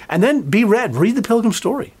 And then read the Pilgrim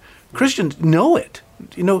Story. Christians know it.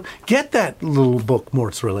 Get that little book,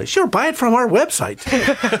 Mort's Relay. Sure, buy it from our website.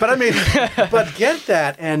 but get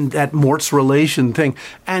that and that Mort's Relation thing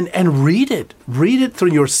and read it. Read it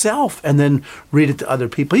through yourself and then read it to other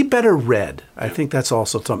people. Be better read. I think that's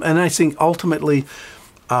also something. And I think ultimately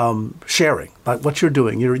sharing, like what you're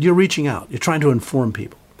doing. You're reaching out. You're trying to inform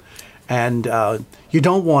people. And you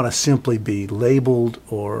don't want to simply be labeled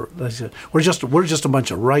or we're just a bunch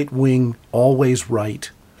of right-wing, always right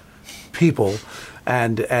people.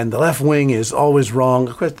 And the left wing is always wrong.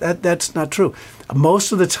 Of course, that's not true.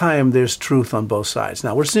 Most of the time, there's truth on both sides.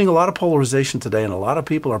 Now, we're seeing a lot of polarization today, and a lot of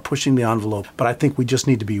people are pushing the envelope. But I think we just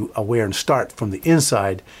need to be aware and start from the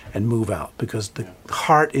inside and move out, because the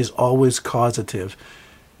heart is always causative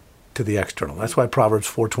to the external. That's why Proverbs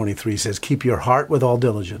 4:23 says, "Keep your heart with all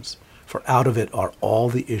diligence, for out of it are all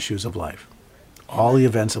the issues of life." All the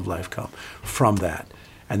events of life come from that.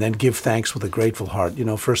 And then give thanks with a grateful heart.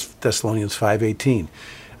 1 Thessalonians 5:18,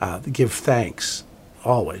 give thanks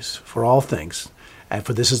always for all things, and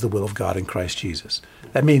for this is the will of God in Christ Jesus.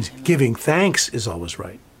 That means giving thanks is always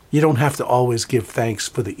right. You don't have to always give thanks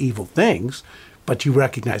for the evil things, but you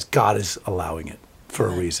recognize God is allowing it for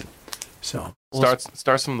a reason. So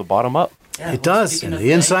Starts from the bottom up. Yeah, it does, and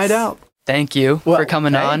the inside out. Thank you for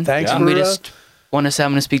coming on. Thanks And we just want to say,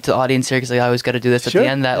 I'm going to speak to the audience here because I always got to do this at the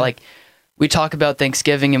end. That we talk about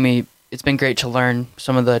Thanksgiving, and it's been great to learn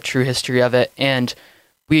some of the true history of it. And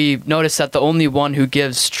we noticed that the only one who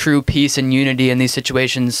gives true peace and unity in these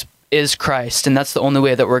situations is Christ. And that's the only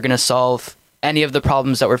way that we're going to solve any of the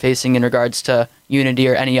problems that we're facing in regards to unity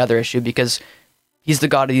or any other issue, because he's the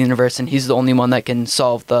God of the universe, and he's the only one that can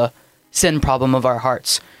solve the sin problem of our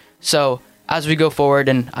hearts. So as we go forward,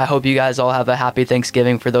 and I hope you guys all have a happy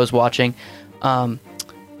Thanksgiving for those watching,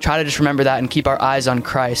 try to just remember that and keep our eyes on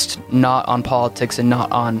Christ, not on politics and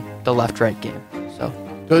not on the left-right game. So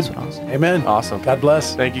good. That's what I'll say. Amen. Awesome. God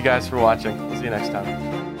bless. Thank you guys for watching. We'll see you next time.